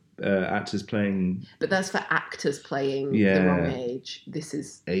actors playing... But that's for actors playing the wrong age. This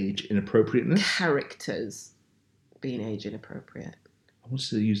is... age inappropriateness? Characters being age inappropriate. I wanted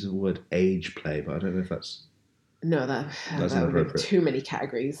to use the word age play, but I don't know if that's... No, that would be too many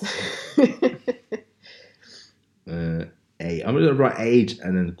categories. I'm going to write age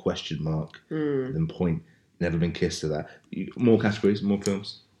and then a question mark, then point. Never been kissed to that. More categories, more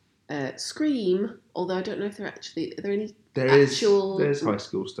films. Scream, although I don't know if they're actually... Are there any There's high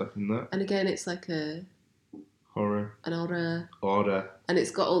school stuff in that. And again, it's like a... Horror. An horror. Order. And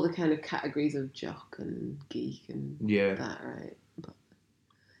it's got all the kind of categories of jock and geek and that, right? But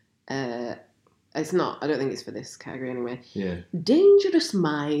it's not... I don't think it's for this category anyway. Yeah. Dangerous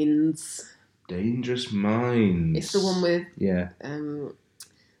Minds. Dangerous Minds. It's the one with... Yeah.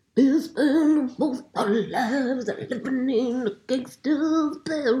 We'll spend both our lives living in a gangster's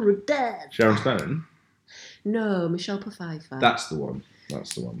paradise. Sharon Stone? No, Michelle Pfeiffer. That's the one.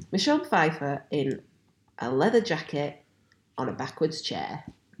 Michelle Pfeiffer in a leather jacket on a backwards chair.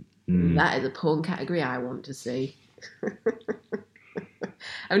 That is a porn category I want to see.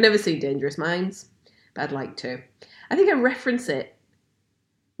 I've never seen Dangerous Minds, but I'd like to. I think I reference it.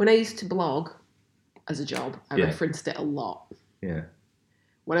 When I used to blog as a job, I referenced it a lot. Yeah.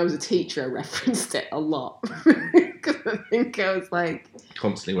 When I was a teacher, I referenced it a lot because I think I was like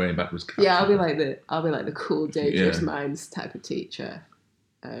constantly wearing backwards caps. Yeah, I'll be like the cool Dangerous Minds type of teacher.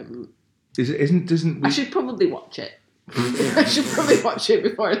 I should probably watch it. I should probably watch it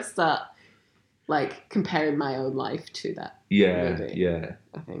before I start comparing my own life to that. Movie, yeah.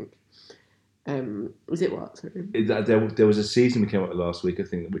 I think. Was it what? Sorry? There was a season we came up with last week, I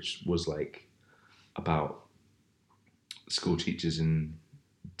think, which was about school teachers in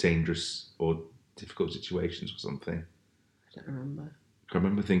dangerous or difficult situations or something. I don't remember. I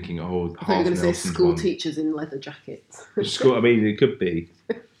remember thinking, I thought you were going to say school teachers in leather jackets. I mean, it could be.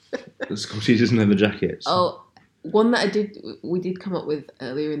 School teachers in leather jackets. Oh, one that we did come up with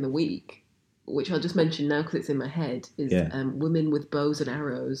earlier in the week, which I'll just mention now because it's in my head, is women with bows and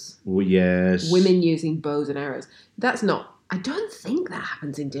arrows. Well, yes. Women using bows and arrows. That's not... I don't think that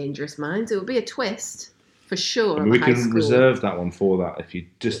happens in Dangerous Minds. It would be a twist, for sure. I mean, we can reserve that one for that, if you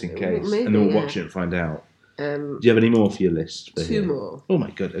just in case. Maybe, and then we'll watch it and find out. Do you have any more for your list? Two more. Oh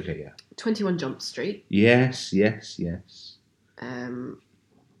my god, okay, yeah. 21 Jump Street. Yes.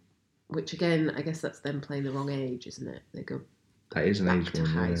 Which again, I guess that's them playing the wrong age, isn't it? They go that is an back age to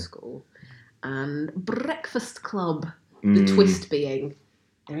one, high school. And Breakfast Club. The twist being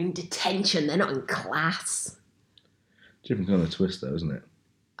they're in detention, they're not in class. Different kind of twist though, isn't it?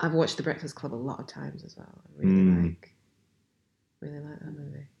 I've watched The Breakfast Club a lot of times as well. I really like that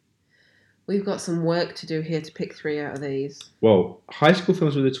movie. We've got some work to do here to pick 3 out of these. Well, high school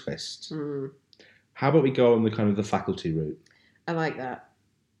films with a twist. How about we go on the kind of the faculty route? I like that.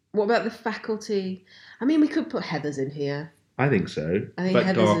 What about the faculty? I mean, we could put Heathers in here. I think so. I think But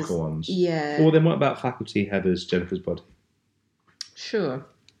Heathers darker is ones. yeah. Or then what about Faculty, Heathers, Jennifer's Body? Sure.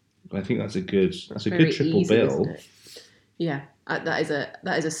 I think that's a good Very triple easy, bill. isn't it? Yeah, that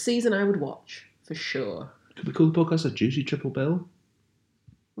is a season I would watch for sure. Could we call the podcast a juicy triple bill?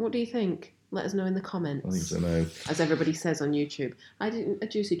 What do you think? Let us know in the comments. I think so. No. As everybody says on YouTube, I didn't a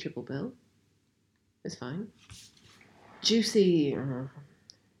juicy triple bill. It's fine. Juicy.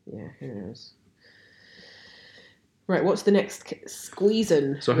 Yeah, who knows? Right, what's the next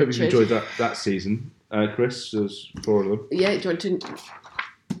squeezing? So I hope you enjoyed that season, Chris. There's 4 of them. Yeah, do you want to?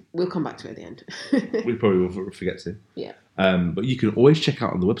 We'll come back to it at the end. We probably will forget to. Yeah. But you can always check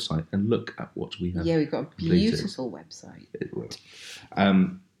out on the website and look at what we have. Yeah, we've got a beautiful website. It will.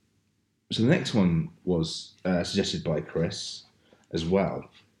 So the next one was suggested by Chris as well.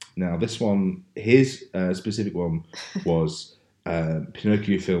 Now this one, his specific one was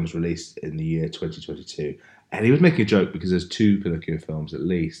Pinocchio Films released in the year 2022. And he was making a joke because there's 2 Pinocchio films at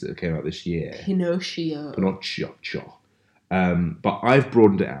least that came out this year. Pinocchio. But I've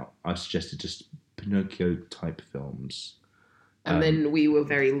broadened it out. I've suggested just Pinocchio type films. And then we were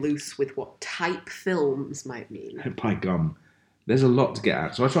very loose with what type films might mean. By gum. There's a lot to get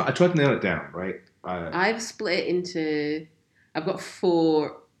at. So I tried to nail it down, right? I've split it into... I've got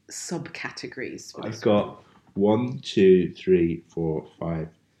 4 subcategories. I've got 1, 2, 3, 4, 5,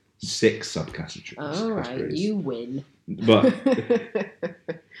 6 subcategories. All right, you win. But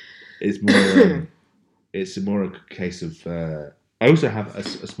it's more a case of... I also have a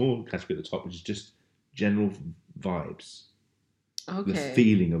small category at the top, which is just general vibes. Okay. The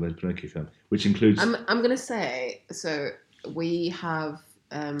feeling of a Pinocchio film, which includes... I'm going to say, so we have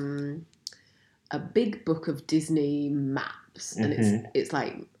a big book of Disney maps, and it's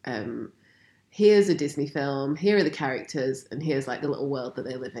like, here's a Disney film, here are the characters, and here's like the little world that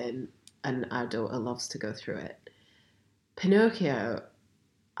they live in, and our daughter loves to go through it. Pinocchio,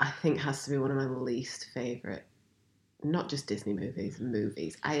 I think, has to be one of my least favourite, not just Disney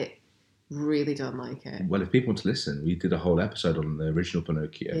movies. I really don't like it. Well, if people want to listen, we did a whole episode on the original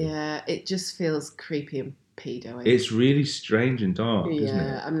Pinocchio. Yeah, it just feels creepy and pedo-y. It's really strange and dark, isn't it?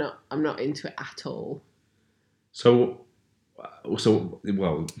 Yeah, I'm not into it at all. So,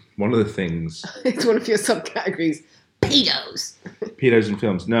 well, one of the things... It's one of your subcategories. Pedos! Pedos in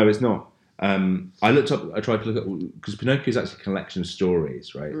films. No, it's not. I tried to look at... Because Pinocchio is actually a collection of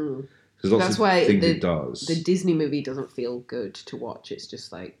stories, right? There's lots That's of why things it does. The Disney movie doesn't feel good to watch. It's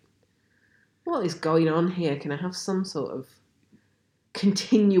just like, what is going on here? Can I have some sort of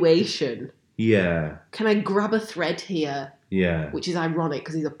continuation? Yeah. Can I grab a thread here? Yeah. Which is ironic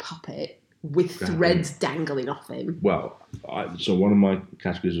because he's a puppet with threads dangling off him. Well, so one of my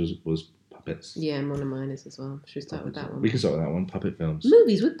categories was puppets. Yeah, and one of mine is as well. Should we start with that one? We can start with that one. Puppet films.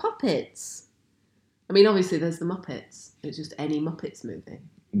 Movies with puppets. I mean, obviously there's the Muppets. It's just any Muppets movie.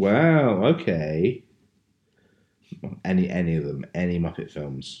 Wow, okay. Any of them. Any Muppet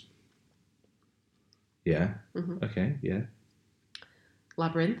films. Yeah. Mm-hmm. Okay, yeah.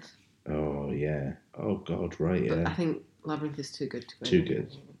 Labyrinth. Oh, yeah. Oh, God, right, yeah. But I think Labyrinth is too good to go. Too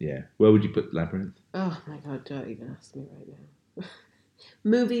good, yeah. Where would you put Labyrinth? Oh, my God, don't even ask me right now.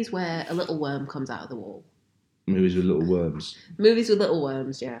 Movies where a little worm comes out of the wall. Movies with little worms. Movies with little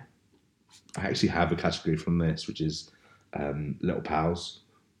worms, yeah. I actually have a category from this, which is Little Pals.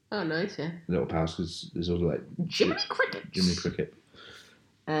 Oh, nice, yeah. Little Pals, because there's also like... Jiminy Cricket.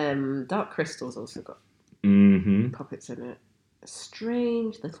 Dark Crystal's also got puppets in it. A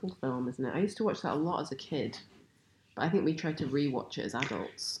strange little film, isn't it? I used to watch that a lot as a kid, but I think we tried to rewatch it as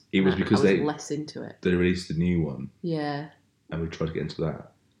adults. It was because I was less into it. They released a new one. Yeah. And we tried to get into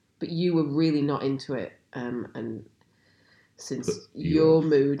that. But you were really not into it, and since your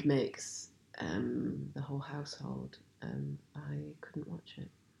mood makes the whole household, I couldn't watch it.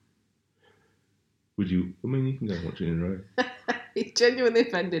 Would you? I mean, you can go and watch it in a row. He's genuinely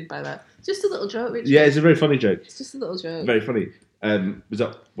offended by that. Just a little joke, Richard. Yeah, it's a very funny joke. It's just a little joke. Very funny. Was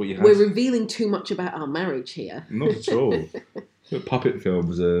that what you had? We're revealing too much about our marriage here. Not at all. Puppet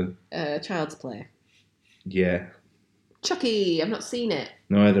films are... Child's Play. Yeah. Chucky. I've not seen it.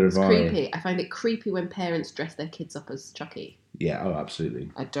 Neither have I. It's creepy. I find it creepy when parents dress their kids up as Chucky. Yeah, oh,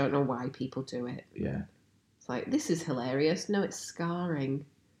 absolutely. I don't know why people do it. Yeah. It's like, this is hilarious. No, it's scarring.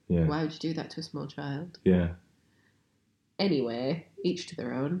 Yeah. Why would you do that to a small child? Yeah. Anyway, each to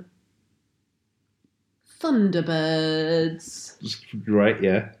their own. Thunderbirds. Right,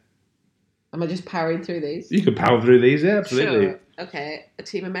 yeah. Am I just powering through these? You can power through these, yeah, absolutely. Sure. Okay, a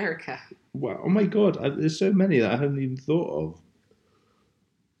Team America. Wow, oh my God, there's so many that I haven't even thought of.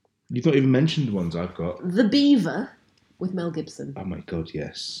 You've not even mentioned ones I've got. The Beaver. with Mel Gibson. Oh my God,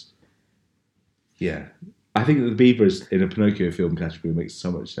 yes. Yeah. I think that the beaver is in a Pinocchio film category makes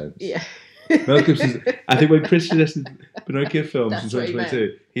so much sense. Yeah. Mel Gibson. I think when Chris suggested Pinocchio films That's in what he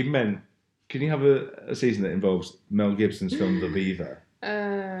 2022, he meant, can you have a season that involves Mel Gibson's film The Beaver?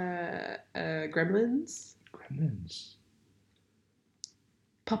 Gremlins. Gremlins.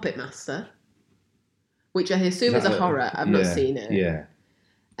 Puppet Master, which I assume is a horror. I've not seen it. Yeah.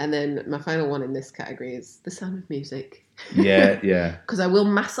 And then my final one in this category is The Sound of Music. Yeah, yeah. Because I will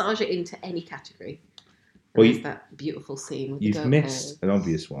massage it into any category. Well, there's that beautiful scene with you've missed an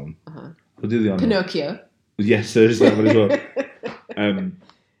obvious one. We'll do the honor. Pinocchio. Yes, there's that one as well.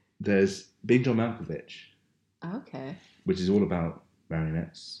 There's Being John Malkovich. Okay. Which is all about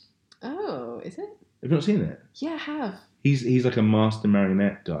marionettes. Oh, is it? Have you not seen it? Yeah, I have. He's like a master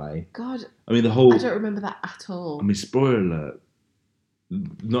marionette guy. God. I mean, the whole... I don't remember that at all. I mean, spoiler alert.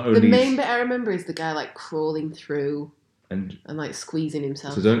 Not only... The main bit I remember is the guy, like, crawling through and like, squeezing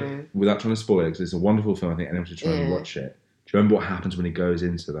himself through. Without trying to spoil it, because it's a wonderful film, I think anyone should try and watch it. Do you remember what happens when he goes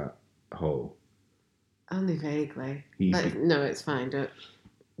into that hole? Only vaguely. No, it's fine. Don't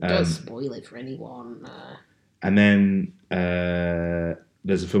spoil it for anyone. And then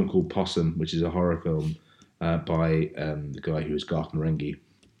there's a film called Possum, which is a horror film by the guy who was Garth Marenghi.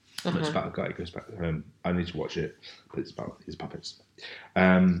 It's about a guy who goes back home. I need to watch it, but it's about his puppets.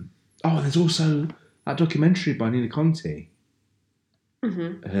 There's also that documentary by Nina Conti.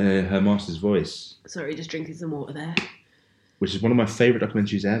 Her Master's Voice. Sorry, just drinking some water there. Which is one of my favourite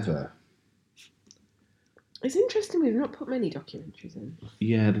documentaries ever. It's interesting we've not put many documentaries in.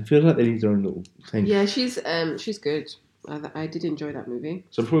 Yeah, they feel like they need their own little thing. Yeah, she's good. I did enjoy that movie.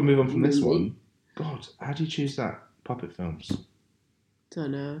 So before we move on from this one, God, how do you choose that? Puppet films?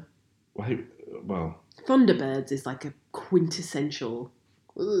 Don't know. Well... Thunderbirds is like a quintessential...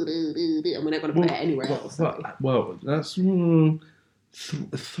 And we're not going to put it anywhere else. Well, that's...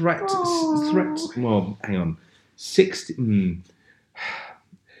 Threat... Well, hang on. 60...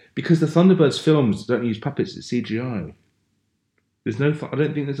 Because the Thunderbirds films don't use puppets, it's CGI. There's no... I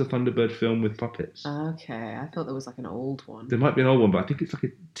don't think there's a Thunderbird film with puppets. Okay, I thought there was like an old one. There might be an old one, but I think it's like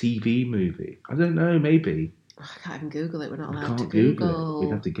a TV movie. I don't know, maybe. I can't even Google it. We're not allowed to Google it.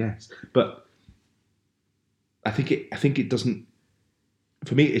 We'd have to guess. But I think it doesn't...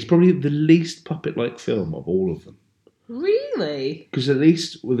 For me, it's probably the least puppet-like film of all of them. Really? Because at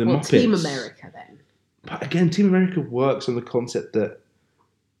least with the Muppets... Team America, then? But again, Team America works on the concept that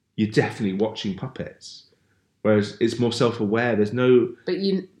you're definitely watching puppets. Whereas it's more self-aware. There's no... But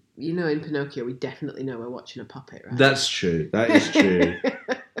you know in Pinocchio, we definitely know we're watching a puppet, right? That's true. That is true.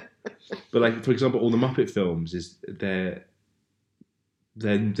 But like, for example, all the Muppet films, they're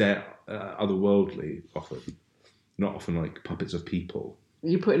otherworldly often. Not often like puppets of people.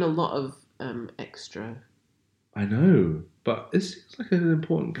 You put in a lot of extra. I know, but it seems like an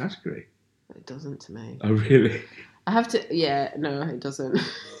important category. It doesn't to me. Oh, really? I have to... Yeah, no, it doesn't.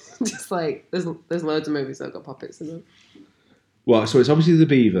 Just like, there's loads of movies that have got puppets in them. Well, so it's obviously The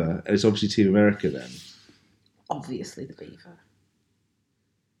Beaver, and it's obviously Team America then. Obviously The Beaver.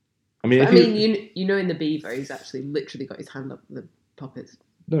 I mean, you know in The Beaver, he's actually literally got his hand up the puppets.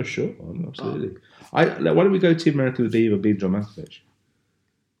 No, sure. Absolutely. Why don't we go Team America, The Beaver, Being John Malkovich?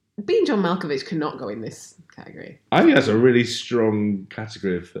 Being John Malkovich cannot go in this category. I think that's a really strong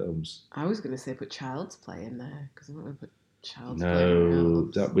category of films. I was going to say put Child's Play in there, because I'm not going to put Child's Play.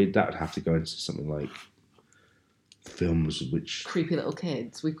 No, that would have to go into something like films which... Creepy Little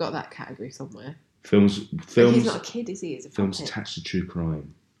Kids. We've got that category somewhere. Films. He's not a kid, is he? He's a films puppet. Attached to true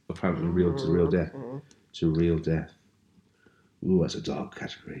crime. Apparently to real death. To real death. Ooh, that's a dark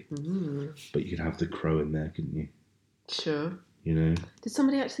category. But you could have The Crow in there, couldn't you? Sure. You know? Did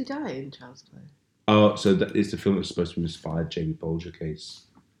somebody actually die in Child's Play? Oh, so that is the film that's supposed to be inspired Jamie Bolger case.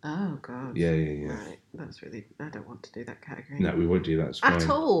 Oh, God. Yeah. Right, that's really... I don't want to do that category. No, we won't do that. It's fine. At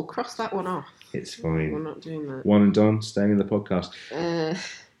all. Cross that one off. It's fine. We're not doing that. One and done, staying in the podcast.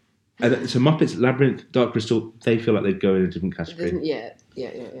 So Muppets, Labyrinth, Dark Crystal, they feel like they'd go in a different category. Yeah.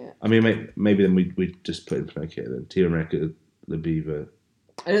 I mean, maybe then we'd just put in Pinocchio then. Team America, The Beaver.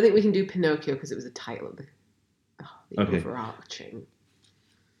 I don't think we can do Pinocchio because it was a title of the okay. overarching.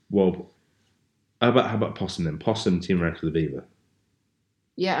 Well, how about Possum then? Possum, Team America, The Beaver.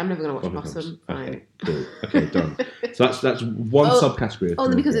 Yeah, I'm never going to watch Possum. Okay, cool. Okay, done. So that's one subcategory.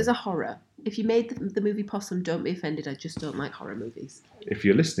 Only because it's a horror. If you made the movie Possum, don't be offended. I just don't like horror movies. If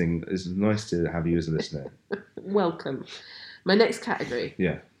you're listening, it's nice to have you as a listener. Welcome. My next category.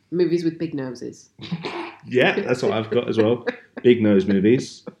 Yeah. Movies with big noses. Yeah, that's what I've got as well. Big nose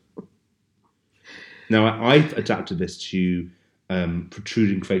movies. Now, I've adapted this to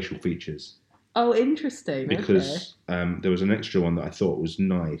protruding facial features. Oh, interesting. because there was an extra one that I thought was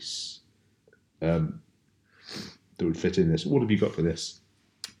nice that would fit in this. What have you got for this?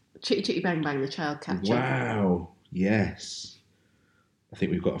 Chitty Chitty Bang Bang, the child catcher. Wow, yes. I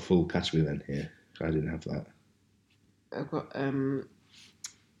think we've got a full category then here. I didn't have that. I've got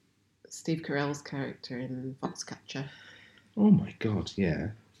Steve Carell's character in Foxcatcher. Oh my god, yeah.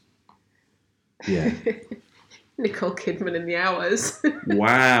 Yeah. Nicole Kidman in The Hours.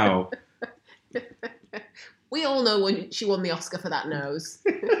 Wow. We all know when she won the Oscar for that nose.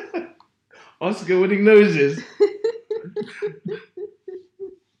 Oscar winning noses.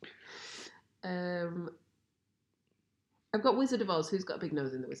 I've got Wizard of Oz. Who's got a big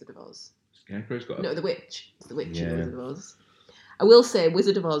nose in the Wizard of Oz? Scarecrow's got No, the witch. It's the witch in Yeah. the Wizard of Oz. I will say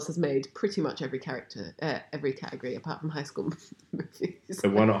Wizard of Oz has made pretty much every category apart from High School movies. So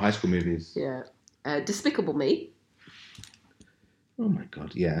why not High School movies? Yeah. Despicable Me. Oh my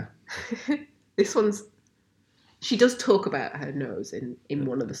god, yeah. This one's... She does talk about her nose in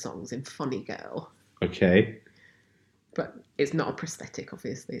one of the songs, in Funny Girl. Okay. But it's not a prosthetic,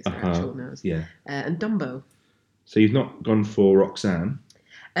 obviously. It's her actual nose. Yeah. And Dumbo. So you've not gone for Roxanne?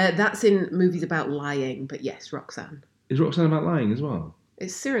 That's in movies about lying, but yes, Roxanne. Is Roxanne about lying as well?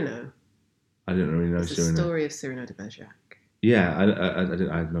 It's Cyrano. I don't really know It's the Cyrano. story of Cyrano de Bergerac. Yeah,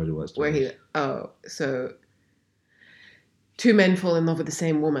 I had no idea what it's Where so two men fall in love with the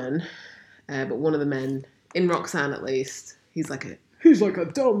same woman, but one of the men, in Roxanne at least, he's like a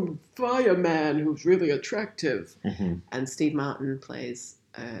dumb fireman who's really attractive. Mm-hmm. And Steve Martin plays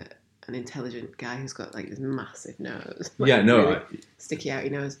an intelligent guy who's got like this massive nose. Sticky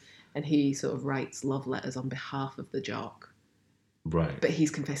outy nose. And he sort of writes love letters on behalf of the jock. Right. But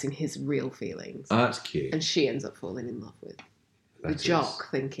he's confessing his real feelings. Oh, that's cute. And she ends up falling in love with the jock,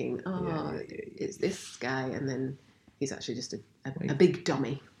 thinking, it's this guy. And then he's actually just a big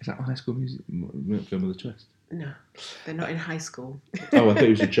dummy. Is that a High School music film with a twist? No, they're not in high school. Oh, I thought he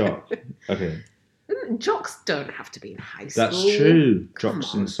was a jock. Okay. Jocks don't have to be in high school. That's true.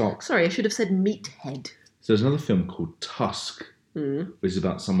 Jocks in socks. Sorry, I should have said Meathead. So there's another film called Tusk, which is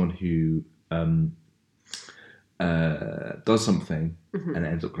about someone who does something and it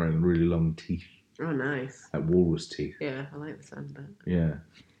ends up growing really long teeth. Oh, nice. Like walrus teeth. Yeah, I like the sound of that. Yeah.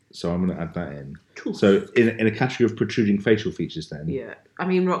 So I'm going to add that in. Cool. So in a category of protruding facial features then. Yeah. I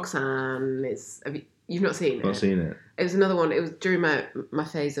mean, Roxanne is... You've not seen it? Not seen it. It was another one. It was during my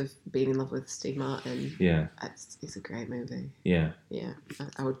phase of being in love with Steve Martin. Yeah. It's a great movie. Yeah. Yeah.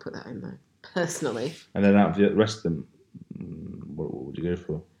 I would put that in there, personally. And then out of the rest of them, what would you go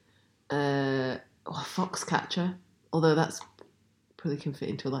for? Foxcatcher. Although that's probably can fit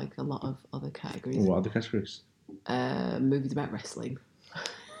into like a lot of other categories. What other categories? Movies about wrestling.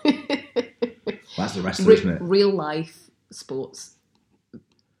 That's the wrestler, isn't it? Real life sports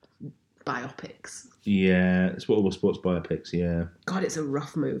biopics. Yeah, it's what all sports biopics, yeah. God, it's a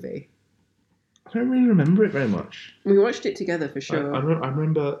rough movie. I don't really remember it very much. We watched it together for sure. I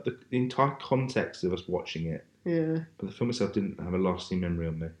remember the entire context of us watching it. Yeah. But the film itself didn't have a lasting memory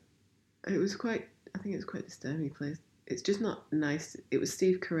on me. It was quite disturbing place. It's just not nice. It was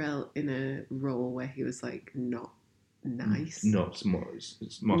Steve Carell in a role where he was like not nice. Not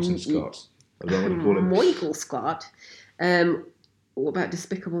Martin Scott. I don't want to call him. Michael Scott. What about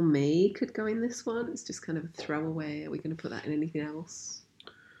Despicable Me could go in this one? It's just kind of a throwaway. Are we going to put that in anything else?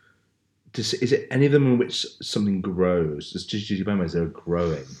 Is it any of them in which something grows? Does Chitty Chitty Bang Bang, is there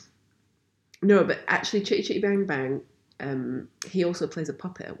growing? No, but actually Chitty Chitty Bang Bang, he also plays a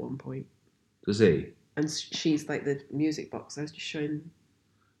puppet at one point. Does he? And she's like the music box. I was just showing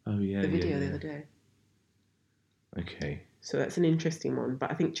the video the other day. Okay. So that's an interesting one.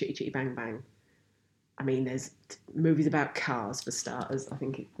 But I think Chitty Chitty Bang Bang, I mean, there's movies about cars for starters. I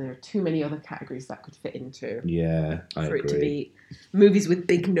think there are too many other categories that could fit into. Yeah, I agree. For it to be movies with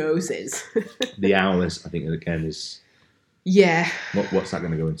big noses. The Hours, I think, again, is... Yeah. What's that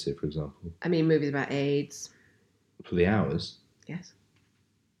going to go into, for example? I mean, movies about AIDS. For The Hours? Yes.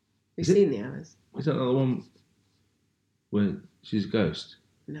 Have you seen The Hours? Is that the one where she's a ghost?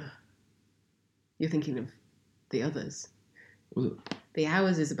 No. You're thinking of The Others. Was it? The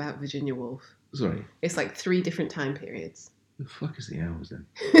Hours is about Virginia Woolf. Sorry. It's like 3 different time periods. The fuck is The Hours then?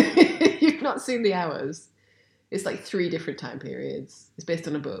 You've not seen The Hours? It's like 3 different time periods. It's based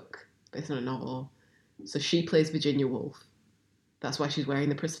on a book, based on a novel. So she plays Virginia Woolf. That's why she's wearing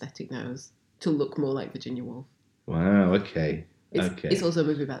the prosthetic nose, to look more like Virginia Woolf. Wow, okay. It's also a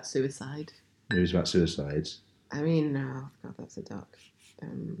movie about suicide. Movies about suicides. I mean, oh God, that's a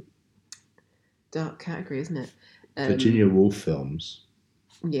dark category, isn't it? Virginia Woolf films.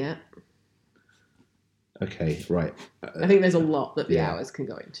 Yeah. Okay, right. I think there's a lot that the yeah. hours can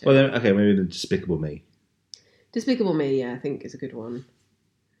go into. Well, then, okay, maybe the Despicable Me. Despicable Me, yeah, I think is a good one.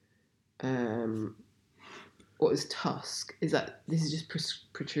 What was Tusk? Is that this is just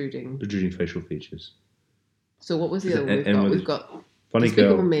protruding? Protruding facial features. So what was the other one we've got? We've got Funny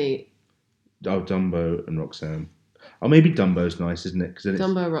Despicable Girl. Me. Oh, Dumbo and Roxanne. Oh, maybe Dumbo's nice, isn't it?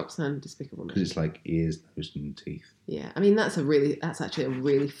 Dumbo, Roxanne, Despicable Me. Because it's like ears, nose, and teeth. Yeah, I mean that's actually a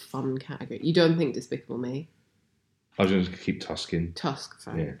really fun category. You don't think Despicable Me? I was going to keep Tusk in. Tusk,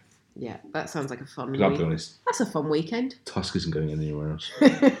 fine. Yeah. Yeah, that sounds like a fun I'll be honest. That's a fun weekend. Tusk isn't going anywhere else.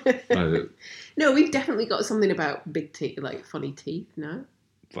 No, we've definitely got something about big teeth, like funny teeth, no?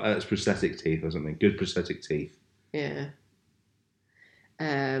 That's prosthetic teeth or something. Good prosthetic teeth. Yeah.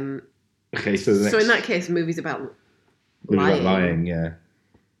 Okay, so the next... So in that case, movies about lying. About lying, yeah.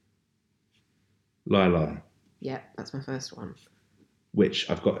 Lie. Yeah, that's my first one. Which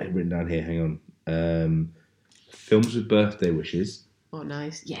I've got written down here, hang on. Films with birthday wishes. Oh,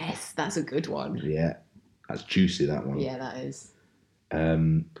 nice. Yes, that's a good one. Yeah, that's juicy, that one. Yeah, that is.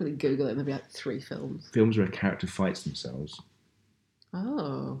 Probably Google it and there'll be like 3 films. Films where a character fights themselves.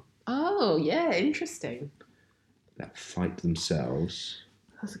 Oh, yeah, interesting. That fight themselves.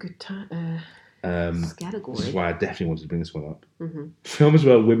 That's a good category. This is why I definitely wanted to bring this one up. Mm-hmm. Films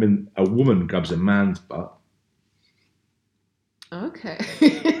where a woman grabs a man's butt. Okay.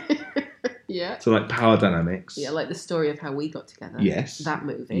 Yeah. So like power dynamics. Yeah, like the story of how we got together. Yes. That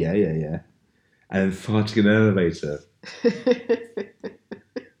movie. Yeah. And then farting in an elevator.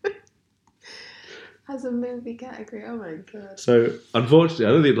 As a movie category, oh my god. So unfortunately, I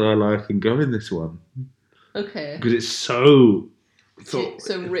don't think Lie can go in this one. Okay. Because it's so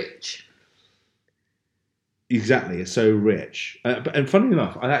rich. Exactly, it's so rich. And funny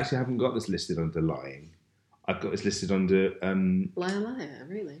enough, I actually haven't got this listed under lying. I've got this listed under Liar,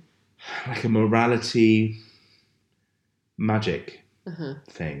 really? Like a morality magic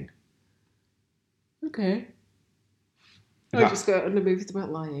thing. Okay. I just got under movies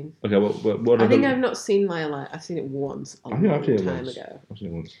about lying. Okay, what I think I've not seen Liar. I've seen it once a long time ago. I've seen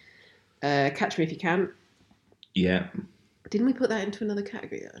it once. Catch Me If You Can. Yeah. Didn't we put that into another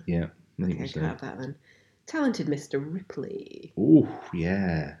category though? Yeah. Okay, can have that then. Talented Mr. Ripley. Oh,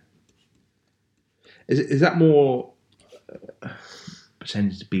 yeah. Is that more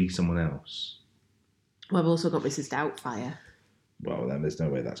pretending to be someone else? Well, I've also got Mrs. Doubtfire. Well, then there's no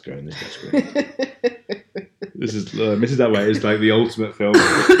way that's going in this category. This is Mrs. Doubtfire is like the ultimate film.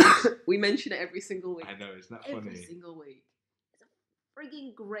 We mention it every single week. I know, it's not funny. Every single week. It's a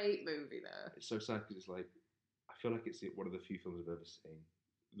frigging great movie, though. It's so sad because it's like I feel like it's one of the few films I've ever seen.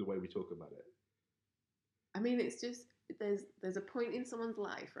 The way we talk about it. I mean, it's just there's a point in someone's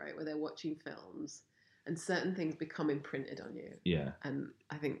life, right, where they're watching films and certain things become imprinted on you. Yeah. And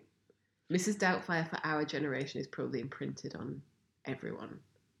I think Mrs. Doubtfire for our generation is probably imprinted on everyone.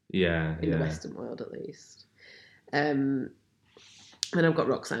 Yeah. In the Western world, at least. Then I've got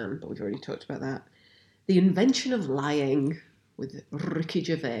Roxanne, but we've already talked about that. The Invention of Lying with Ricky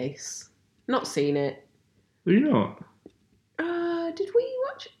Gervais. Not seen it. Were you not? Did we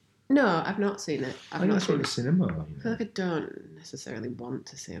watch it? No, I've not seen it. I think I saw it in the cinema. I feel like I don't necessarily want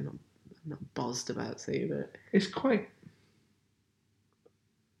to see it. I'm not buzzed about seeing it. It's quite...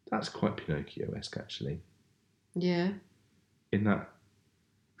 That's quite Pinocchio-esque, actually. Yeah. In that...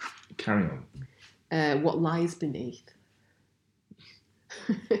 Carry on. What Lies Beneath.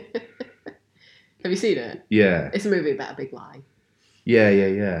 Have you seen it? Yeah. It's a movie about a big lie.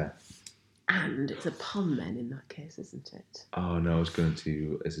 Yeah. And it's a pun then in that case, isn't it? Oh no, I was going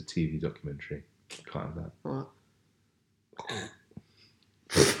to as a TV documentary. Can't have that. What?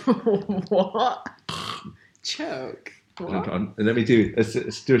 What? Choke. What? Let me do.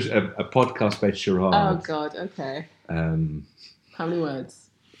 Let's do a podcast-based charade. Oh god. Okay. How many words?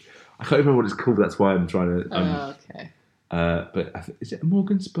 I can't remember what it's called. That's why I'm trying to. Okay. But is it a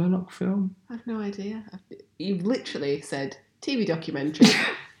Morgan Spurlock film? I have no idea. You've literally said TV documentary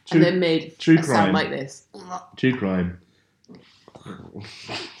and then made true a crime. sound like this. True crime.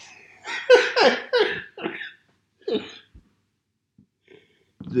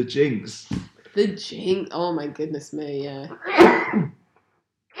 The Jinx. The Jinx. Oh my goodness me, yeah.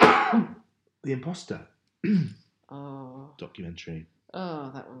 The Imposter. Oh. Documentary.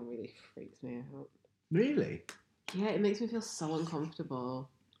 Oh, that one really freaks me out. Really? Yeah, it makes me feel so uncomfortable.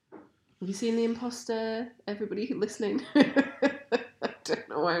 Have you seen The Imposter? Everybody listening? I don't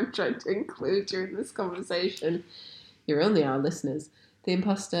know why I'm trying to include during this conversation. You're only our listeners. The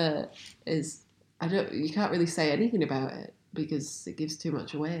Imposter is... you can't really say anything about it because it gives too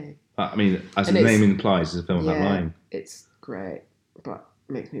much away. I mean, as the name implies, it's a film about lying. It's great, but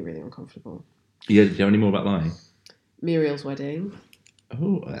it makes me really uncomfortable. Yeah, do you have any more about lying? Muriel's Wedding.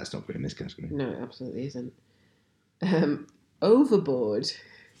 Oh, that's not good in this category. No, it absolutely isn't. Overboard.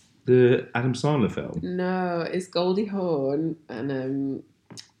 The Adam Sandler film. No, it's Goldie Hawn and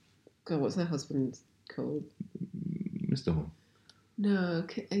God, what's her husband called? Mr. Horn. No,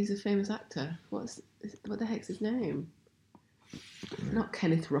 he's a famous actor. What the heck's his name? Not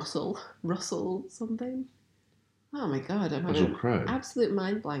Kenneth Russell. Russell something. Oh my God, I'm having Russell Crowe. absolute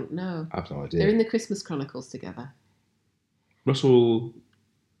mind blank. No, I have no idea. they're in the Christmas Chronicles together.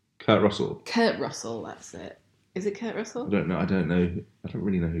 Kurt Russell. Kurt Russell, that's it. Is it Kurt Russell? I don't know. I don't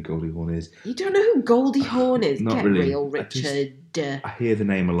really know who Goldie Hawn is. You don't know who Goldie Hawn is? Not Get really. real, Richard. I hear the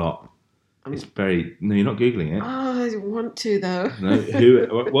name a lot. It's very... No, you're not Googling it. Oh, I want to, though. No,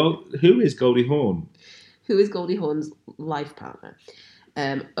 who is Goldie Hawn? Who is Goldie Hawn's life partner?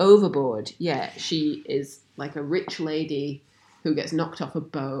 Overboard. Yeah, she is like a rich lady who gets knocked off a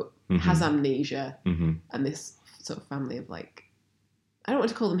boat, has amnesia, and this sort of family of like... I don't want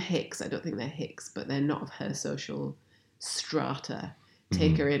to call them Hicks. I don't think they're Hicks, but they're not of her social strata.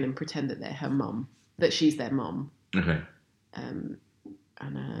 Take her in and pretend that they're her mum, that she's their mum. Okay.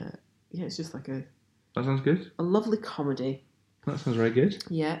 Yeah, it's just like That sounds good. a lovely comedy. That sounds very good.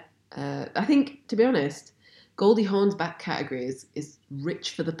 Yeah. I think, to be honest, Goldie Hawn's back category is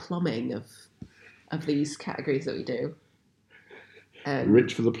rich for the plumbing of these categories that we do.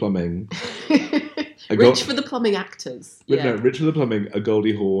 Rich for the plumbing. Rich for the plumbing actors. Yeah. No, Rich for the plumbing, a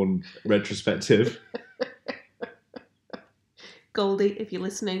Goldie Hawn retrospective. Goldie, if you're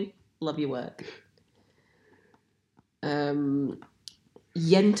listening, love your work.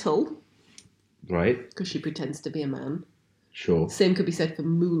 Yentl. Right. Because she pretends to be a man. Sure. Same could be said for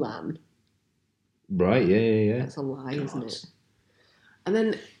Mulan. Right, yeah. That's a lie, isn't it? And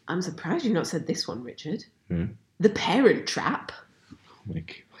then, I'm surprised you've not said this one, Richard. The Parent Trap. Oh my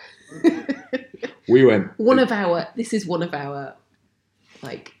God. We went... This is one of our,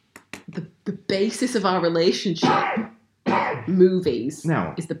 like, the basis of our relationship movies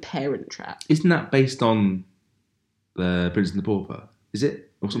Now, is The Parent Trap. Isn't that based on the Prince and the Pauper? Is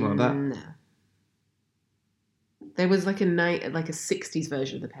it? Or something like that? No. There was like a 60s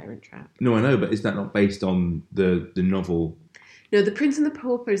version of The Parent Trap. No, I know, but is that not based on the novel? No, The Prince and the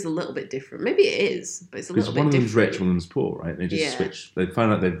Pauper is a little bit different. Maybe it is, but it's a little bit different. Because one of them's rich, one of them's poor, right? They just switch. They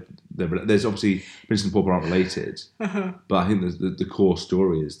find out there's obviously Prince and the Pauper aren't related, but I think the core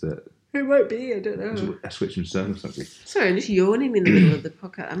story is that it might be. I don't know. A switch in circumstances. Sorry, I'm just yawning in the middle of the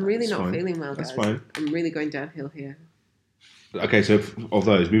podcast. I'm really That's not fine. feeling well, guys. That's fine. I'm really going downhill here. Okay, so of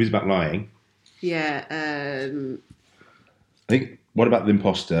those movies about lying, yeah. I think. What about The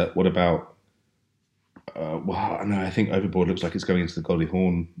Imposter? What about? Well, no, I think Overboard looks like it's going into the Goldie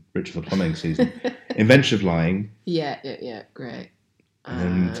Hawn Rich for the Plumbing season. Invention of Lying. Yeah, great.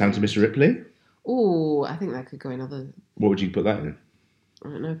 And then Talented Mr. Ripley. Oh, I think that could go in other. What would you put that in? I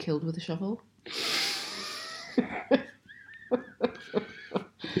don't know. Killed with a Shovel.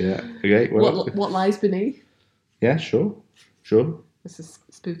 Yeah. Okay. Well, what lies beneath? Yeah. Sure. It's a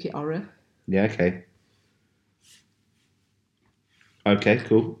spooky horror. Yeah. Okay. Okay.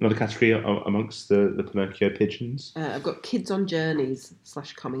 Cool. Another category amongst the Pinocchio pigeons. I've got Kids on Journeys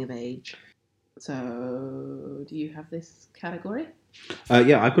 / Coming of Age. So, do you have this category?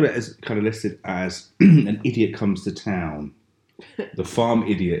 Yeah, I've got it as kind of listed as an idiot comes to town. The farm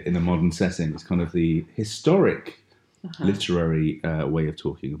idiot in a modern setting is kind of the historic literary way of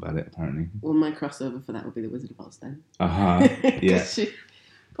talking about it, apparently. Well, my crossover for that would be The Wizard of Oz then. Yeah.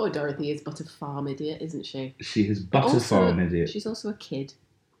 Poor Dorothy is but a farm idiot, isn't she? She is but a farm idiot. She's also a kid.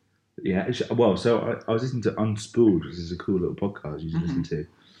 Yeah. Well, so I was listening to Unspooled, which is a cool little podcast you should listen to.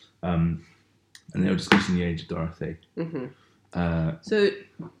 And they were discussing the age of Dorothy. So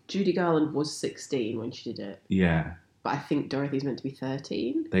Judy Garland was 16 when she did it. Yeah. But I think Dorothy's meant to be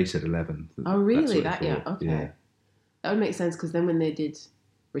 13. They said 11. Oh, really? That, yeah. Okay. Yeah. That would make sense because then when they did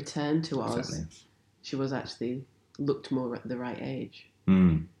Return to Oz, Exactly. she was actually looked more at the right age.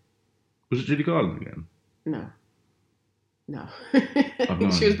 Was it Judy Garland again? No.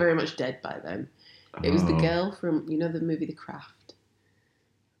 She was very much dead by then. It was the girl from, the movie The Craft.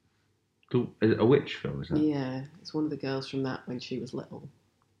 A witch film, is that? Yeah, it's one of the girls from that when she was little.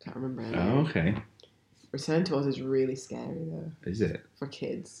 Can't remember her name. Oh, okay. Return to Oz is really scary though. Is it? For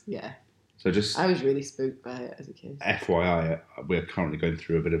kids, yeah. So just I was really spooked by it as a kid. FYI, we're currently going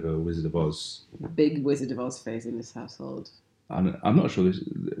through a bit of a Wizard of Oz. Big Wizard of Oz phase in this household. I'm not sure.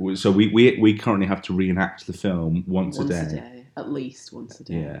 So we currently have to reenact the film once a day. At least once a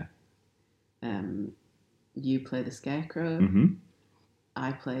day. Yeah. You play the Scarecrow.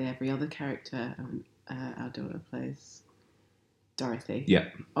 I play every other character, and our daughter plays Dorothy. Yeah.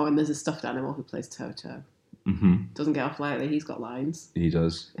 Oh, and there's a stuffed animal who plays Toto. Mm-hmm. Doesn't get off lightly. He's got lines. He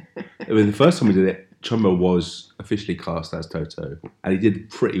does. I mean, the first time we did it, Chumbo was officially cast as Toto, and he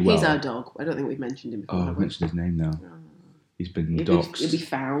did pretty well. He's our dog. I don't think we've mentioned him before. Oh, I've mentioned his name now. He's been doxxed. He'll be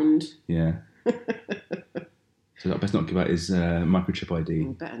found. Yeah. So I best not give out his microchip ID.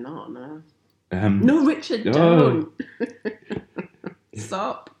 Better not, no. No, Richard, don't.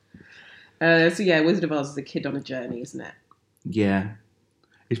 Stop. So yeah, Wizard of Oz is a kid on a journey, isn't it? Yeah.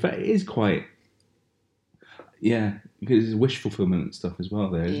 It is quite... Yeah, because it's wish fulfillment and stuff as well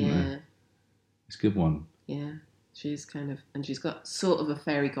there, isn't there? It's a good one. Yeah. She's and she's got sort of a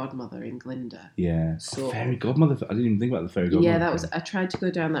fairy godmother in Glinda. Yeah. Fairy godmother? I didn't even think about the fairy godmother. Yeah, I tried to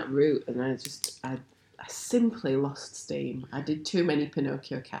go down that route and I simply lost steam. I did too many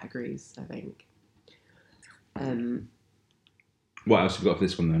Pinocchio categories, I think. What else have you got for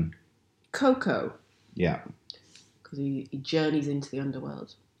this one then? Coco. Yeah. Because he journeys into the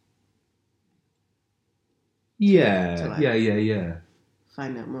underworld. Yeah. Yeah.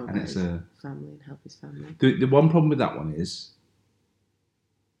 Find out more about his family and help his family. The one problem with that one is,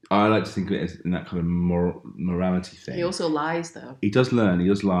 I like to think of it as in that kind of morality thing. He also lies, though. He does learn, he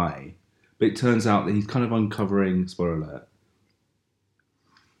does lie. But it turns out that he's kind of uncovering, spoiler alert,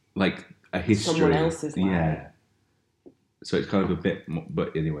 like a history. Someone else's lie. Yeah. So it's kind of a bit more,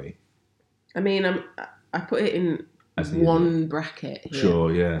 but anyway. I mean, I put it in one bracket here.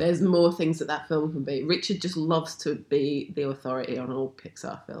 Sure, yeah. There's more things that film can be. Richard just loves to be the authority on all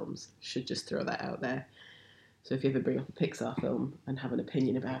Pixar films. Should just throw that out there. So if you ever bring up a Pixar film and have an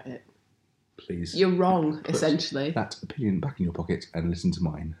opinion about it, please. You're wrong, essentially. That opinion back in your pocket and listen to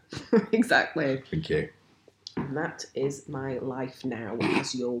mine. Exactly. Thank you. And that is my life now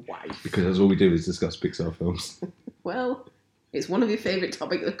as your wife. Because that's all we do is discuss Pixar films. Well, it's one of your favourite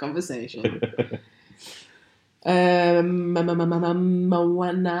topics of conversation. Moana.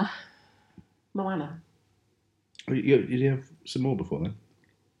 You have some more before then?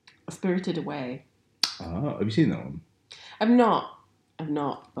 Spirited Away. Ah, have you seen that one? I've not,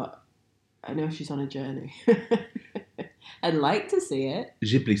 but I know she's on a journey. I'd like to see it.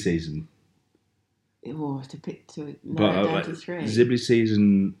 Ghibli season. Oh, to narrow it down to three. Ghibli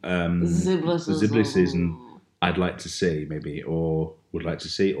season. Ghibli season. I'd like to see maybe, or would like to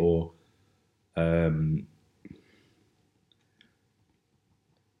see, or I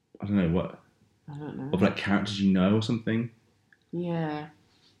don't know what. I don't know. Of like characters you know or something. Yeah.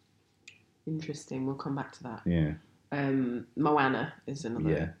 Interesting. We'll come back to that. Yeah. Moana is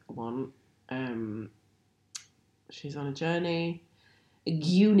another one. She's on a journey.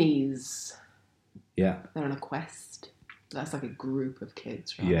 Goonies. Yeah. They're on a quest. That's like a group of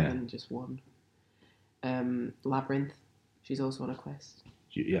kids rather than just one. Labyrinth. She's also on a quest.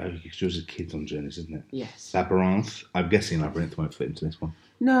 Yeah, she was a kid on journeys, isn't it? Yes. Labyrinth. I'm guessing Labyrinth won't fit into this one.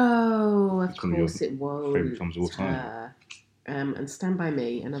 No, of course it won't. Favourite films of all time. And Stand By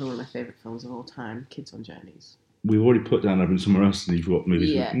Me, another one of my favourite films of all time, Kids on Journeys. We've already put down Labyrinth somewhere else, and you've got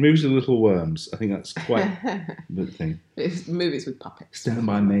movies. Yeah. Movies with little worms. I think that's quite a good thing. It's movies with puppets. Stand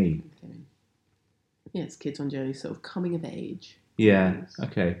By Me. Yeah, it's Kids on Journeys, sort of coming of age. Yeah.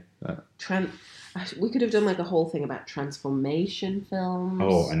 Okay. We could have done like a whole thing about transformation films.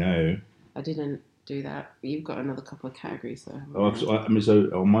 Oh, I know. I didn't do that. You've got another couple of categories though. So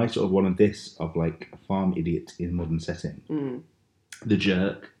on my sort of one of this of like a farm idiot in a modern setting, The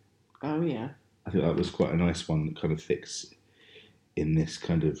Jerk. Oh yeah. I think that was quite a nice one that kind of fits in this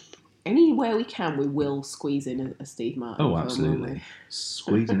kind of. Anywhere we can, we will squeeze in a Steve Martin. Oh, absolutely.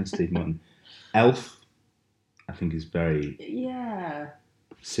 Squeeze in a Steve Martin. Elf, I think, is very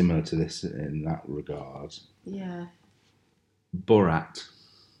similar to this in that regard. Yeah. Borat.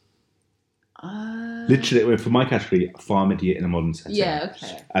 Literally, for my category, farm idiot in a modern setting. Yeah,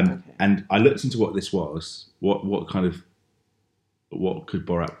 okay. And I looked into what this was. What could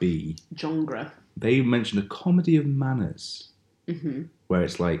Borat be? Genre. They mentioned a comedy of manners, where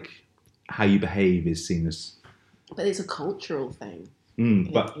it's like how you behave is seen as. But it's a cultural thing.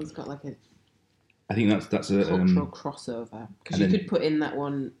 But he's got like a. I think that's a cultural crossover, because you could put in that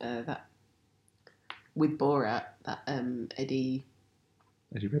one that with Borat, that Eddie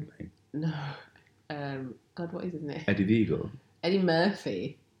Redmayne. No, God, what is his name? Eddie the Eagle. Eddie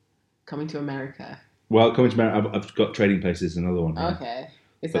Murphy, Coming to America. Well, Coming to America, I've got Trading Places, another one. Here. Okay,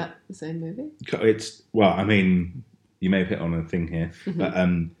 is that the same movie? It's I mean, you may have hit on a thing here, but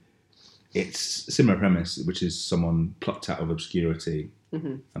it's a similar premise, which is someone plucked out of obscurity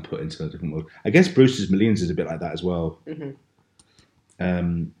and put into a different world. I guess Brewster's Millions is a bit like that as well. But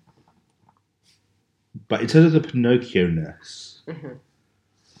in terms of the Pinocchio-ness,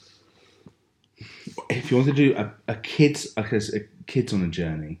 If you want to do a kids, like a kids on a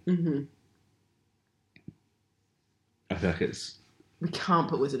journey, Mm-hmm. I feel like it's We can't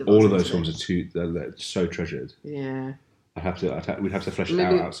put Wizard of Oz all of into those films this. they're so treasured. Yeah. We'd have to flesh it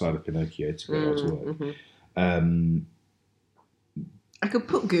Maybe. out outside of Pinocchio to get it all to work. Mm-hmm. Um, I could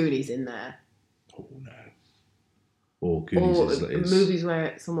put Goonies in there. oh no. Or Goonies Or is movies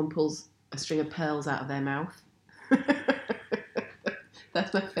where someone pulls a string of pearls out of their mouth.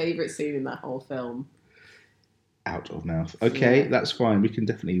 That's my favourite scene in that whole film. out of mouth. Okay, Yeah. that's fine. We can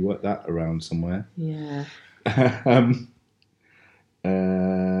definitely work that around somewhere. Yeah.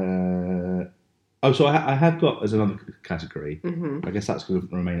 So I have got as another category. Mm-hmm. I guess that's going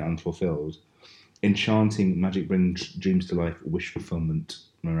to remain unfulfilled. Enchanting magic brings dreams to life, wish fulfillment,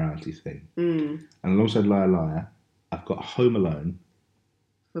 morality thing. Mm. And alongside Liar Liar, I've got Home Alone,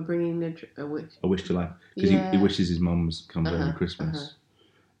 For bringing a wish. a wish to life, because Yeah. he wishes his mum's come home at Christmas.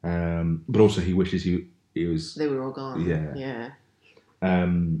 But also he wishes he was. They were all gone. Yeah. Yeah.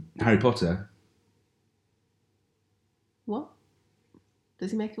 Harry Potter. What?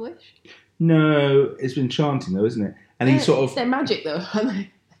 Does he make a wish? No, it's enchanting though, isn't it? And he sort of. They're magic though, aren't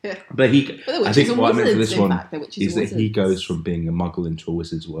they? But I think what I meant for this one is that he wizards. goes from being a muggle into a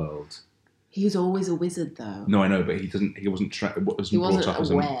wizard's world. He was always a wizard though. No, I know, but he wasn't. He wasn't brought up as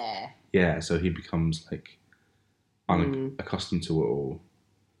aware. Yeah, so he becomes like unaccustomed to it all.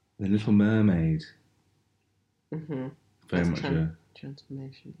 The Little Mermaid. Mm-hmm. Very That's much a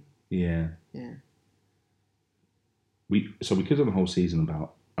transformation. yeah. Yeah. We could have done a whole season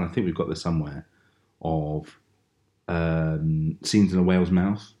about, and I think we've got this somewhere, of scenes in a whale's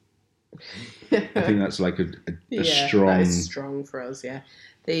mouth. I think that's like a strong. That is strong for us. Yeah.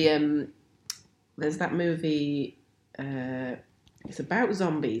 The there's that movie. It's about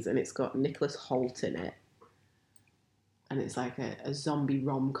zombies and it's got Nicholas Hoult in it, and it's like a zombie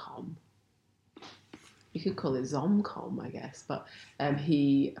rom-com. You could call it zomcom, I guess, but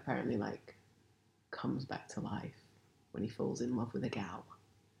he apparently like comes back to life when he falls in love with a gal.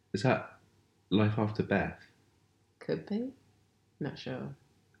 Is that Life After Beth? Could be. Not sure.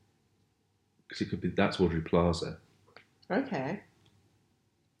 Because it could be. That's Audrey Plaza. Okay.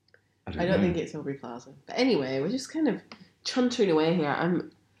 I don't think it's Aubrey Plaza. But anyway, we're just kind of chuntering away here.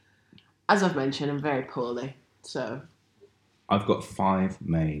 As I've mentioned, I'm very poorly, so. I've got 5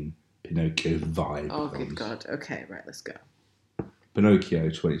 main Pinocchio vibe. Oh, films. good God. Okay, right, let's go. Pinocchio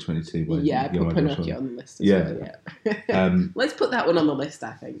 2022. Yeah, I put Pinocchio on the list as well, yeah. Let's put that one on the list,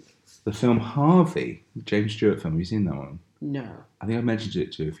 I think. The film Harvey, the James Stewart film. Have you seen that one? No. I think I've mentioned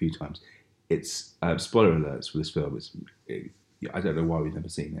it to you a few times. It's, spoiler alerts for this film, I don't know why we've never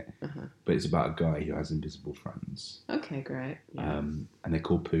seen it, but it's about a guy who has invisible friends. Okay, great. Yeah. And they're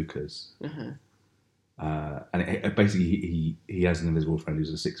called pukas. And basically he has an invisible friend who's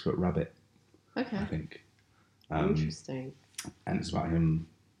a 6-foot rabbit. Okay. I think. Interesting. And it's about him.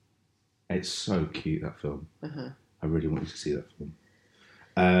 It's so cute, that film. I really want you to see that film.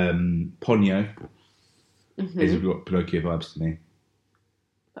 Ponyo has got Pinocchio vibes to me.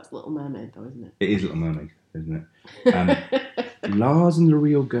 That's Little Mermaid, though, isn't it? It is Little Mermaid, isn't it? Lars and the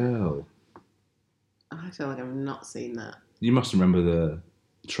Real Girl. I feel like I've not seen that. You must remember the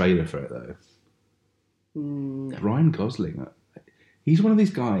trailer for it, though. No. Ryan Gosling. He's one of these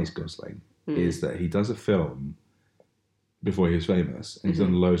guys, Gosling, is that he does a film before he was famous, and he's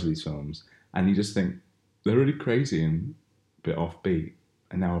done loads of these films, and you just think they're really crazy and a bit offbeat.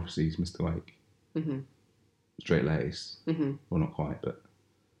 And now, obviously, he's Mr. Like straight lace. Well, not quite, but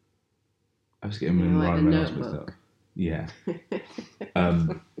I was getting him like Ryan Reynolds mixed up. Yeah.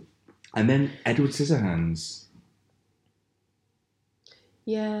 And then Edward Scissorhands.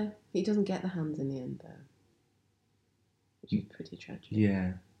 Yeah, he doesn't get the hands in the end, though. Which is pretty tragic.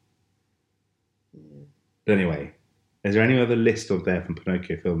 Yeah. But anyway, is there any other list of there from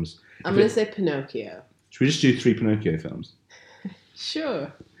Pinocchio films? I'm going to say Pinocchio. Should we just do 3 Pinocchio films?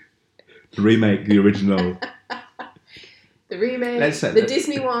 Sure. The remake, the original. The remake, the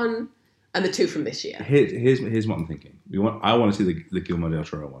Disney one, and the 2 from this year. Here's what I'm thinking. I want to see the Guillermo del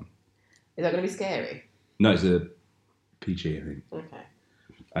Toro one. Is that going to be scary? No, it's a PG, I think. Okay.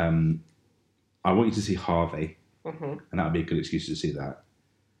 I want you to see Harvey, and that would be a good excuse to see that.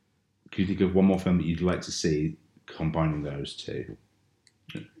 Can you think of one more film that you'd like to see combining those two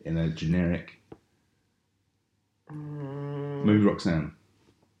in a generic movie? Roxanne.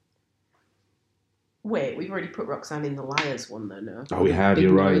 Wait, we've already put Roxanne in the Liars one, though, no? Oh, we have. Big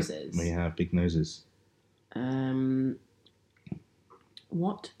You're noses. right. We have Big Noses.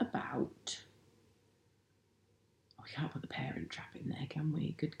 What about? Oh, we can't put the Parent Trap in there, can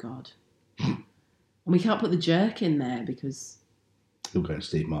we? Good God. And we can't put the Jerk in there because Still going to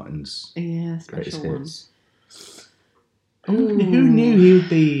Steve Martin's Yeah, greatest special one. hits. Who knew he would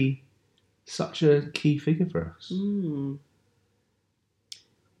be such a key figure for us? Mm.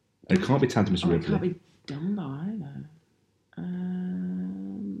 And it can't be Tantalus It Ripley. can't be Dumbo either. I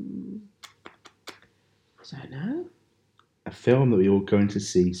don't know. A film that we all going to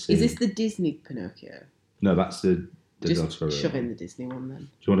see soon. Is this the Disney Pinocchio? No, that's the Just Del Toro shove in one. the Disney one then. Do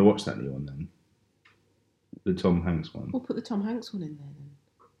you want to watch that new one then? The Tom Hanks one. We'll put the Tom Hanks one in there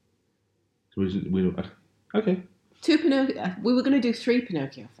then. Okay. 2 Pinocchio. We were going to do 3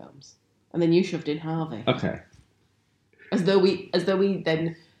 Pinocchio films, and then you shoved in Harvey. Okay. As though we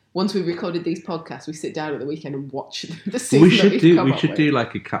then, once we've recorded these podcasts, we sit down at the weekend and watch the season. We should do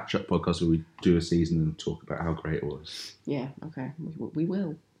like a catch-up podcast where we do a season and talk about how great it was. Yeah. Okay. We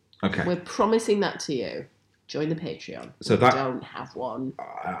will. Okay. We're promising that to you. Join the Patreon. So we don't have one.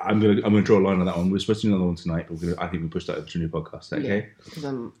 I'm gonna draw a line on that one. We're supposed to do another one tonight, but I think we pushed that over to a new podcast. Okay. Yeah, because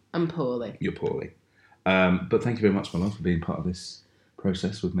I'm poorly. You're poorly. But thank you very much, my love, for being part of this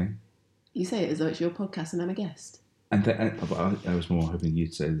process with me. You say it as though it's your podcast and I'm a guest. And I was more hoping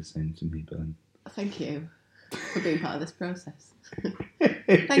you'd say the same to me, but thank you for being part of this process.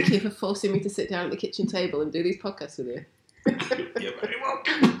 Thank you for forcing me to sit down at the kitchen table and do these podcasts with you. You're very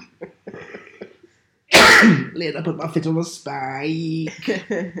welcome. Let put my foot on the spike.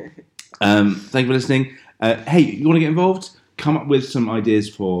 Thank you for listening. Hey, you want to get involved? Come up with some ideas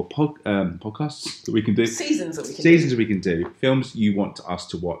for podcasts that we can do. Seasons that we can do. Films you want us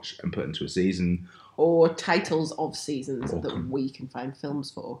to watch and put into a season. Or titles of seasons that we can find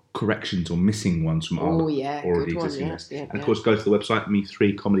films for. Corrections or missing ones from our already existing list. Yeah, and of course, go to the website,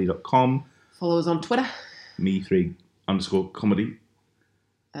 me3comedy.com. Follow us on Twitter. me3_comedy.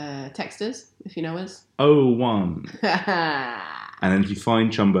 Text us if you know us. 01. And then if you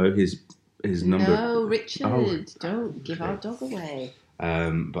find Chumbo, his number. No, Richard, don't give our dog away.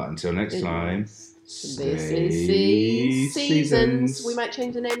 But until next time, this is Seasons. We might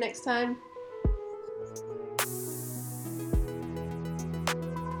change the name next time.